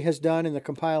that she has done in the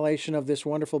compilation of this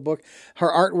wonderful book.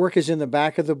 Her artwork is in the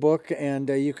back of the book, and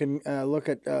you can look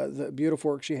at the beautiful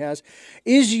work she has.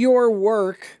 Is your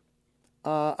work,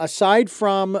 aside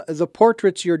from the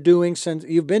portraits you've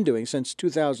been doing since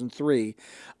 2003,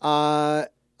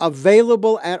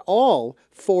 available at all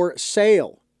for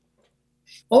sale?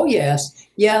 Oh, yes.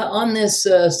 Yeah, on this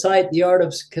site, The Art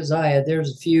of Keziah,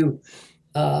 there's a few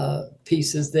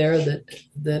pieces there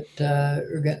that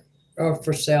are are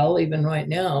for sale even right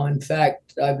now. In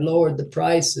fact, I've lowered the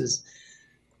price as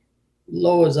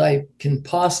low as I can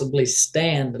possibly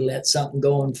stand to let something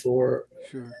go in for.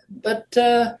 Sure. But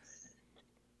the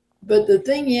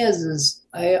thing is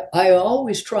I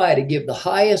always try to give the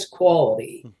highest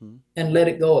quality and let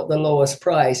it go at the lowest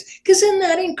price, because then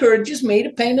that encourages me to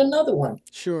paint another one.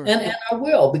 Sure. And I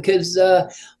will, because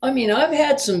I mean, I've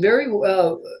had some very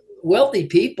wealthy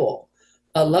people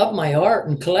love my art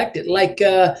and collect it, like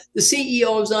the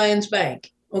CEO of Zions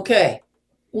Bank. Okay,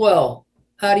 well,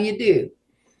 how do you do?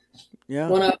 Yeah.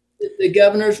 When I was at the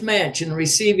governor's mansion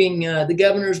receiving the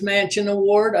governor's mansion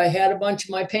award, I had a bunch of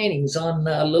my paintings on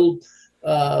little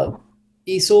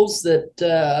easels that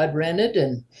I'd rented,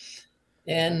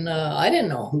 and I didn't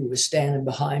know who was standing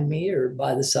behind me or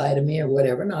by the side of me or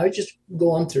whatever. And I was just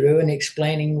going through and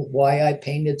explaining why I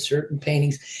painted certain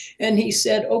paintings. And he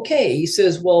said, okay. He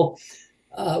says, well,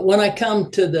 when I come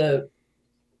to the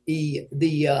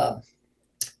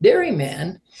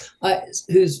dairyman,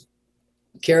 who's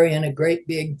carrying a great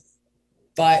big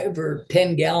 5 or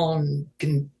 10 gallon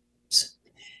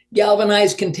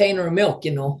galvanized container of milk,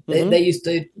 they used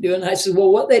to do it. And I said,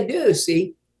 well, what they do,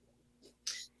 see,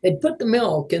 they'd put the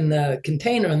milk in the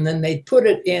container and then they'd put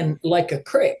it in like a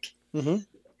crick and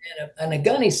a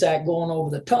gunny sack going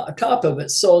over the top of it,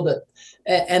 so that,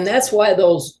 and that's why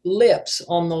those lips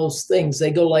on those things, they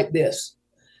go like this.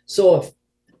 So if,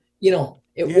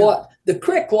 the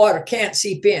crick water can't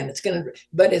seep in,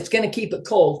 but it's going to keep it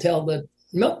cold till the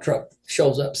milk truck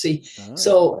shows up. See,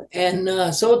 so at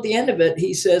the end of it,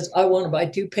 he says, I want to buy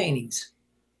 2 paintings.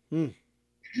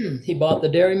 He bought the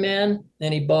dairyman,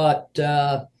 and he bought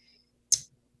the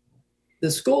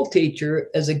school teacher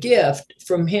as a gift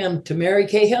from him to Mary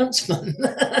Kay Huntsman,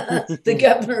 the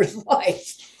governor's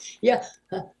wife. Yeah.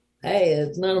 Hey,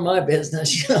 it's none of my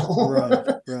business,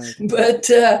 Right.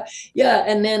 But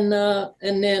and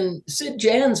then Sid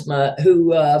Jansma,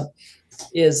 who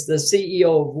is the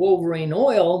CEO of Wolverine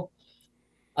Oil,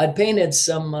 I'd painted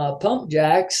some pump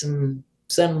jacks and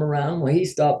sent them around. Well, he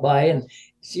stopped by, and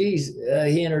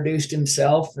he introduced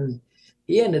himself, and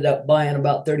he ended up buying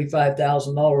about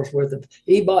 $35,000 worth of.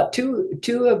 He bought two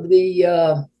of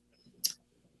the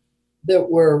that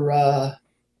were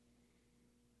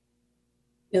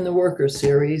in the Worker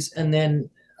series, and then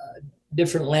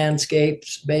different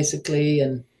landscapes, basically,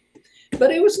 but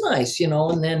it was nice,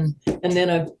 And then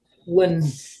when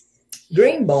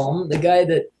Greenbaum, the guy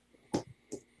that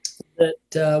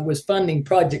was funding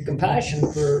Project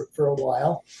Compassion for a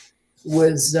while,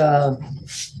 was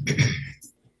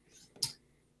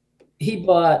he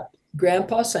bought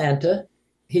Grandpa Santa,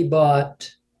 he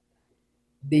bought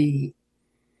the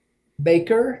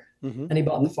baker, and he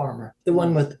bought the farmer, the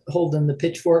one with holding the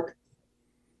pitchfork.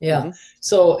 Yeah.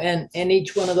 So and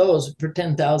each one of those for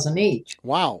 $10,000 each.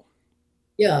 Wow.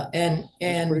 Yeah, and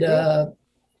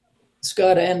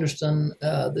Scott Anderson,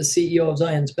 the CEO of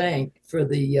Zions Bank, for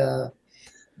the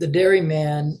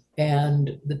dairyman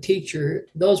and the teacher,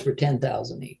 those were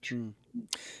 $10,000 each.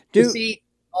 You see,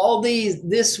 all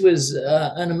this was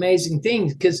an amazing thing,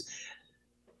 because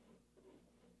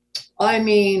I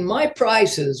mean, my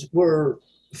prices were,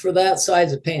 for that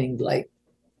size of painting, like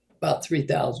about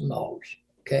 $3,000.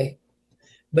 Okay.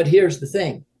 But here's the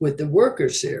thing with the Worker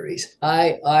series,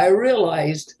 I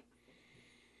realized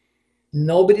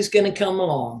nobody's going to come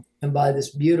along and buy this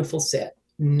beautiful set.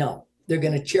 No, they're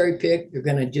going to cherry pick. They're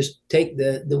going to just take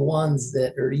the ones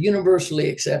that are universally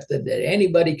accepted, that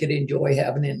anybody could enjoy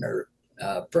having in their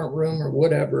front room or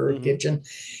whatever, kitchen.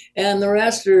 And the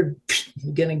rest are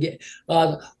going to get,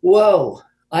 whoa,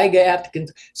 I have to.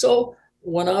 So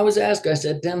when I was asked, I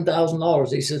said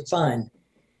 $10,000. He said, fine.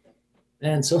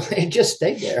 And so it just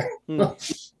stayed there. But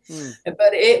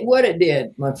what it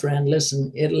did, my friend,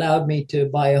 listen, it allowed me to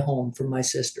buy a home for my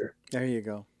sister. There you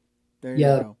go. There you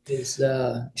go.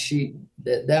 That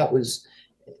was,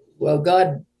 well,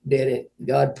 God did it.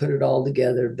 God put it all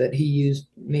together, but he used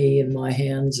me and my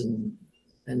hands and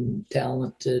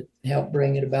talent to help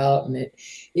bring it about. And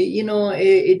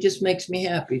it just makes me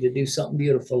happy to do something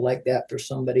beautiful like that for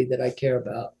somebody that I care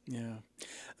about. Yeah.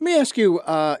 Let me ask you,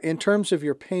 in terms of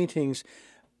your paintings,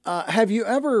 have you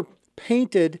ever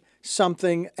painted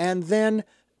something and then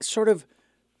sort of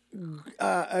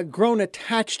grown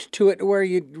attached to it where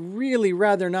you'd really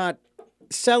rather not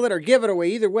sell it or give it away,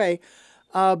 either way,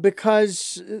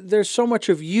 because there's so much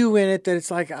of you in it that it's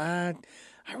like, I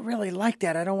really like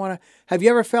that. I don't want to. Have you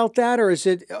ever felt that, or is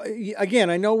it? Again,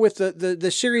 I know with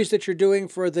the series that you're doing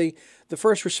for the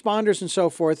first responders and so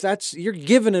forth, you're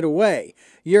giving it away.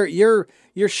 You're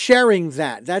sharing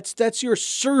that. That's your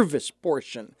service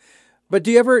portion. But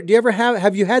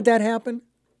have you had that happen?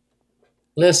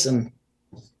 Listen,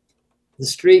 the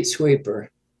street sweeper,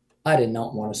 I did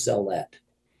not want to sell that.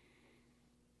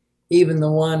 Even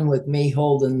the one with me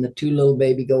holding the 2 little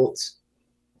baby goats,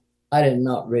 I did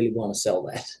not really want to sell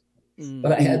that.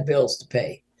 But I had bills to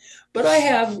pay. But I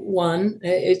have one.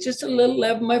 It's just a little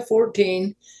 11 by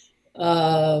 14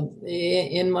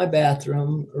 in my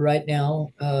bathroom right now.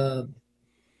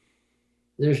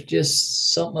 There's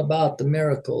just something about the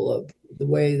miracle of the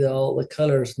way all the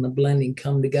colors and the blending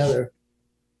come together.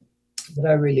 But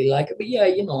I really like it. But yeah,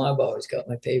 I've always got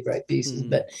my favorite pieces.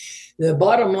 But the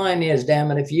bottom line is,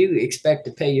 damn it, if you expect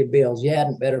to pay your bills, you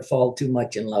hadn't better fall too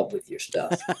much in love with your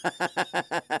stuff.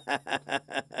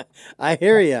 I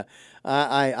hear you.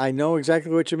 I know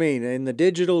exactly what you mean. In the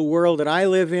digital world that I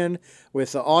live in,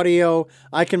 with the audio,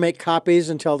 I can make copies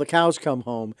until the cows come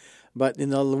home. But in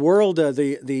the world,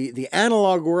 the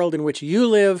analog world in which you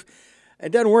live,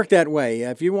 it doesn't work that way.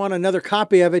 If you want another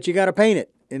copy of it, you got to paint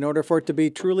it in order for it to be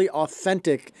truly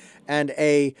authentic and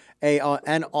an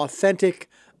authentic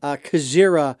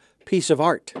Kazira piece of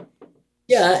art.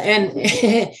 Yeah, and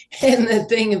the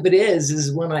thing of it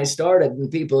is when I started, and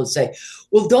people would say,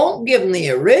 "Well, don't give them the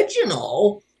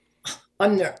original."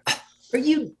 I'm there. Are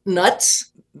you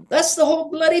nuts? That's the whole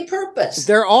bloody purpose.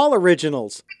 They're all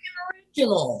originals.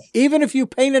 Original. Even if you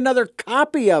paint another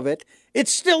copy of it,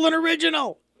 it's still an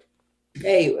original.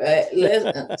 Hey,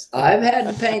 listen, I've had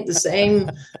to paint the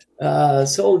same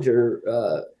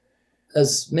soldier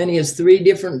as many as 3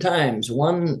 different times.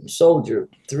 One soldier,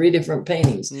 3 different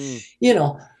paintings.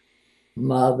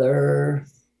 Mother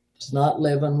is not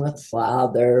living with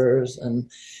fathers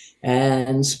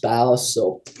and spouse.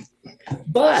 So,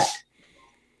 but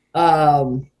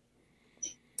all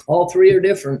 3 are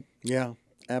different. Yeah.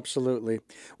 Absolutely.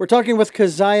 We're talking with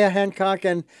Keziah Hancock,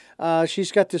 and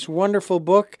she's got this wonderful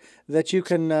book that you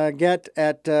can get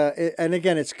at, and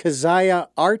again, it's Keziah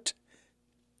Art,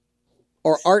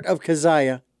 or Art of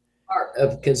Keziah. Art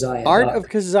of Keziah.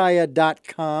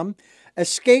 Artofkeziah.com.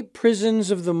 Escape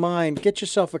Prisons of the Mind. Get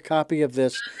yourself a copy of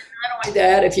this. Not only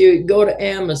that, if you go to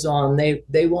Amazon,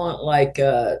 they want like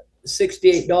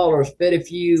 $68, but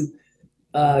if you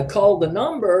call the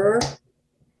number,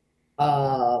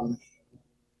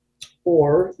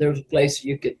 or there's a place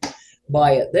you could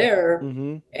buy it there,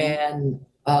 and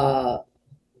for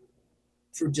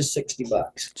just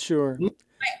 $60. Sure.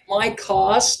 My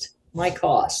cost,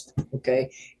 okay,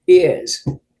 is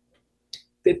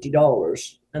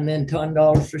 $50, and then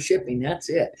 $10 for shipping. That's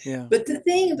it. Yeah. But the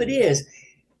thing of it is,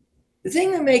 the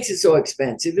thing that makes it so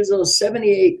expensive is those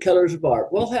 78 colors of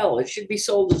art. Well, hell, it should be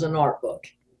sold as an art book.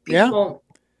 People don't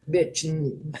bitch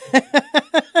and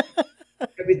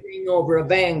everything over a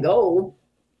Van Gogh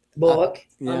book.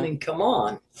 Yeah. I mean, come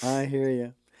on. I hear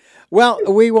you. Well,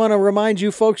 we want to remind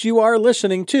you folks, you are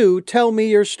listening to Tell Me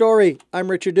Your Story.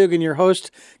 I'm Richard Dugan, your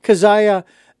host. Keziah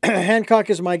Hancock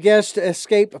is my guest.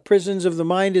 Escape Prisons of the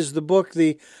Mind is the book.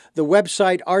 The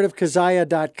website,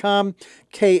 artofkeziah.com.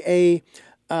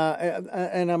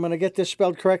 And I'm going to get this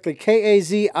spelled correctly,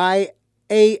 Kaziah,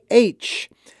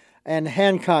 and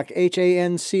Hancock,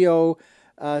 Hancock.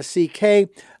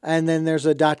 And then there's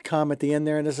a .com at the end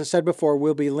there. And as I said before,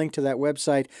 we'll be linked to that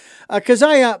website.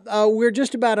 Keziah, we're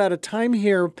just about out of time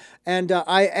here. And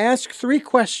I ask 3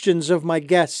 questions of my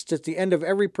guests at the end of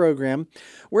every program.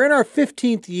 We're in our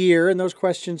 15th year, and those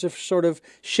questions have sort of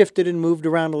shifted and moved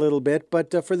around a little bit.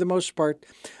 But for the most part,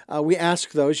 we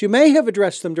ask those. You may have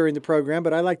addressed them during the program,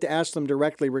 but I like to ask them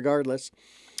directly regardless.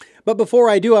 But before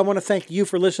I do, I want to thank you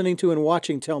for listening to and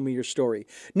watching Tell Me Your Story.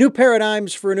 New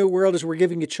paradigms for a new world, as we're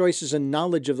giving you choices and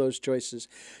knowledge of those choices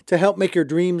to help make your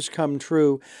dreams come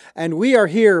true. And we are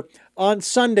here on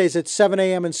Sundays at 7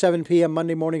 a.m. and 7 p.m.,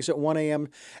 Monday mornings at 1 a.m.,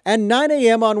 and 9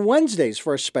 a.m. on Wednesdays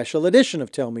for a special edition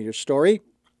of Tell Me Your Story.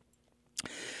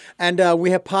 And we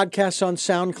have podcasts on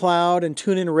SoundCloud and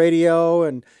TuneIn Radio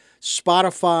and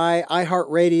Spotify,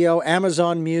 iHeartRadio,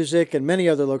 Amazon Music, and many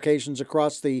other locations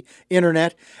across the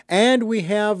internet. And we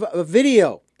have a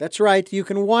video. That's right. You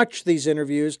can watch these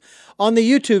interviews on the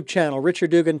YouTube channel,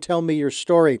 Richard Dugan, Tell Me Your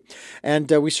Story.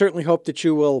 And we certainly hope that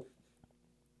you will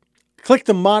click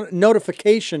the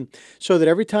notification so that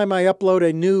every time I upload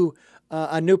a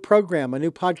new program, a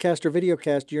new podcast or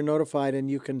videocast, you're notified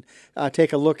and you can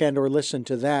take a look and or listen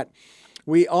to that.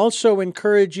 We also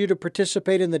encourage you to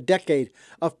participate in the Decade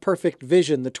of Perfect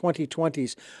Vision, the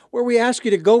 2020s, where we ask you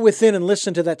to go within and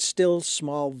listen to that still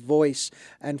small voice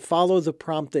and follow the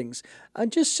promptings.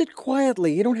 And just sit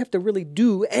quietly. You don't have to really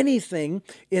do anything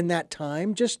in that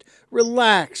time. Just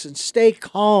relax and stay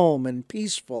calm and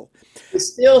peaceful. The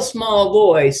still small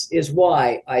voice is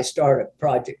why I started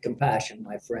Project Compassion,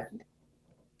 my friend.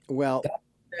 Well, Got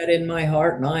that in my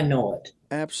heart, and I know it.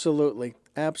 Absolutely.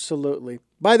 Absolutely.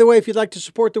 By the way, if you'd like to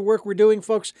support the work we're doing,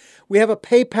 folks, we have a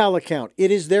PayPal account.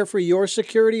 It is there for your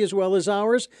security as well as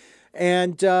ours.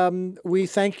 And we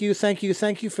thank you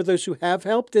for those who have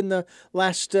helped in the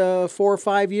last 4 or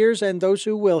 5 years and those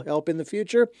who will help in the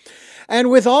future. And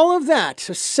with all of that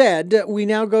said, we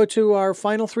now go to our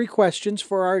final 3 questions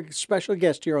for our special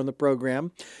guest here on the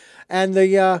program. And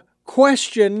the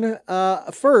question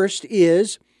first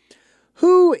is,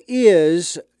 who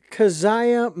is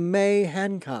Keziah May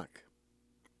Hancock?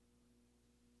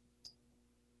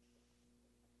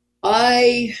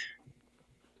 I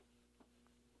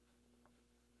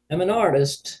am an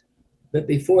artist, but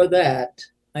before that,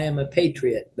 I am a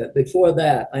patriot. But before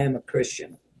that, I am a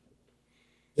Christian.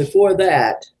 Before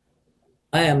that,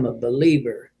 I am a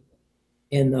believer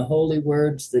in the holy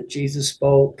words that Jesus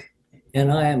spoke,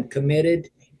 and I am committed.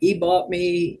 He bought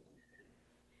me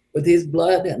with his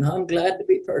blood, and I'm glad to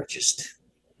be purchased.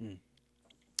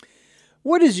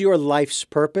 What is your life's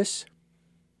purpose?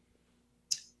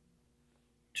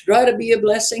 To try to be a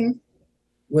blessing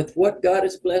with what God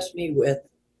has blessed me with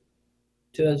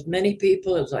to as many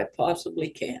people as I possibly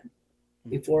can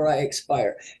before I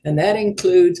expire. And that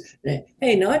includes,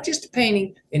 hey, not just a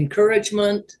painting,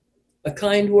 encouragement, a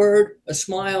kind word, a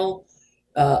smile,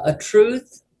 a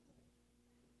truth.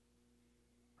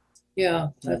 Yeah,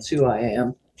 that's who I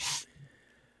am.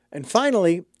 And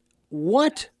finally,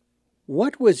 what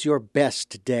was your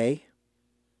best day?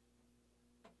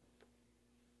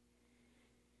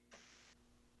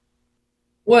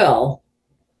 Well,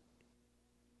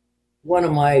 one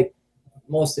of my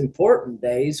most important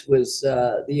days was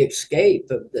the escape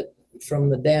from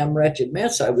the damn wretched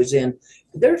mess I was in.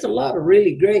 There's a lot of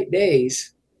really great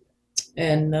days.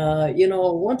 And,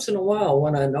 once in a while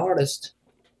when an artist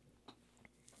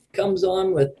comes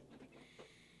on with,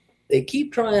 they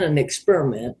keep trying an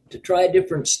experiment to try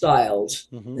different styles.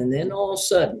 Mm-hmm. And then all of a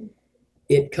sudden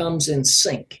it comes in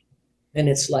sync. And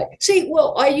it's like,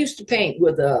 I used to paint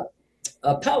with a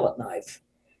palette knife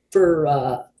for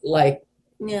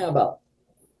about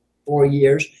 4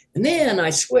 years. And then I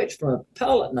switched from a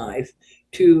palette knife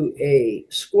to a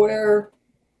square,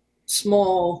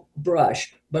 small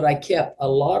brush, but I kept a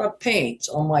lot of paints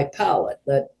on my palette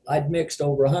that I'd mixed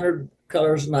over 100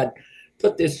 colors, and I'd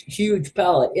put this huge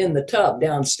palette in the tub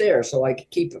downstairs so I could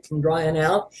keep it from drying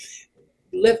out,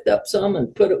 lift up some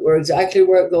and put it exactly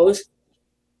where it goes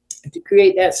to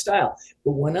create that style.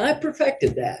 But when I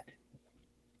perfected that,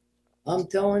 I'm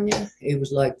telling you, it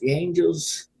was like the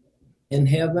angels in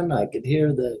heaven. I could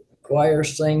hear the choir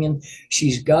singing,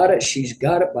 she's got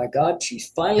it, by God, she's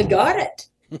finally got it.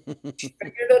 She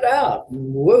figured it out.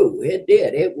 Whoa, it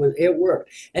did. It worked.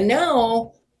 And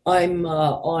now I'm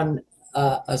on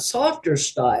a softer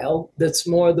style that's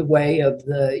more the way of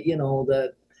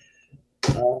the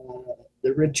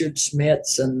Richard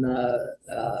Smiths and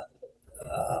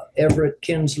Everett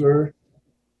Kinsler,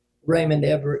 Raymond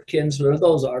Everett Kinsler,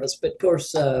 those artists. But of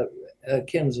course,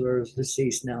 Kinsler is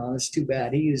deceased now. It's too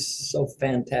bad. He was so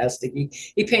fantastic.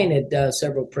 He painted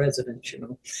several presidents,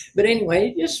 But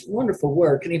anyway, just wonderful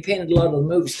work, and he painted a lot of the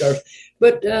movie stars.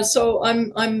 But so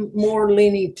I'm more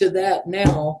leaning to that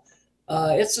now.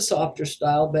 It's a softer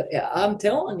style, but I'm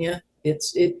telling you, it.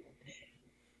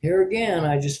 Here again,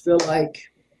 I just feel like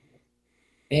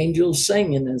angels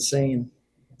singing and saying,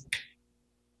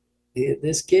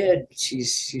 this kid,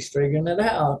 she's figuring it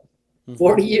out.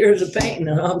 40 years of painting,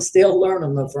 and I'm still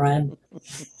learning, my friend.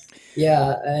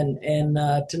 Yeah, and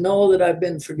to know that I've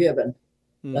been forgiven.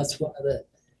 That's one of the,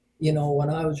 when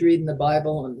I was reading the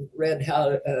Bible and read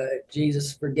how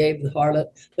Jesus forgave the harlot.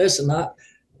 Listen,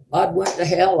 I'd went to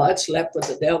hell. I'd slept with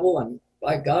the devil, and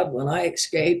by God, when I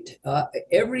escaped,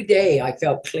 every day I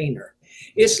felt cleaner.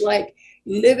 It's like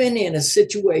living in a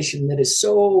situation that is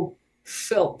so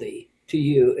filthy to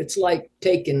you. It's like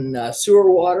taking sewer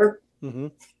water. Mm-hmm.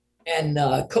 And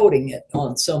coating it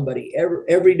on somebody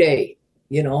every day,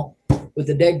 with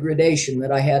the degradation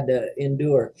that I had to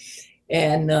endure.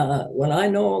 And when I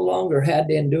no longer had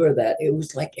to endure that, it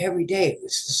was like every day, it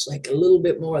was just like a little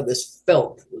bit more of this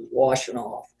filth was washing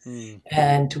off.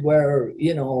 And to where,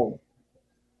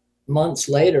 months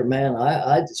later, man,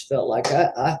 I just felt like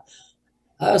I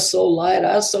was so light,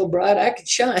 I was so bright, I could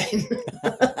shine.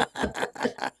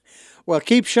 Well,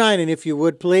 keep shining, if you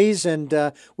would, please.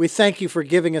 And we thank you for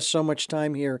giving us so much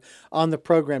time here on the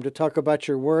program to talk about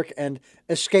your work and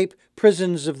Escape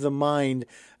Prisons of the Mind,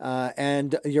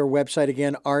 and your website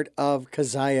again,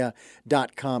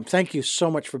 artofkeziah.com. Thank you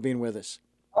so much for being with us.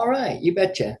 All right, you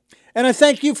betcha. And I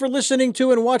thank you for listening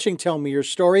to and watching Tell Me Your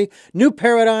Story, New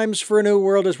Paradigms for a New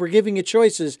World, as we're giving you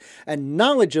choices and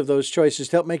knowledge of those choices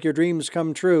to help make your dreams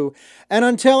come true. And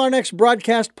until our next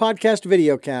broadcast, podcast,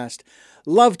 videocast,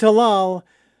 love to Lal,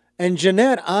 and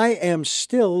Jeanette, I am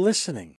still listening.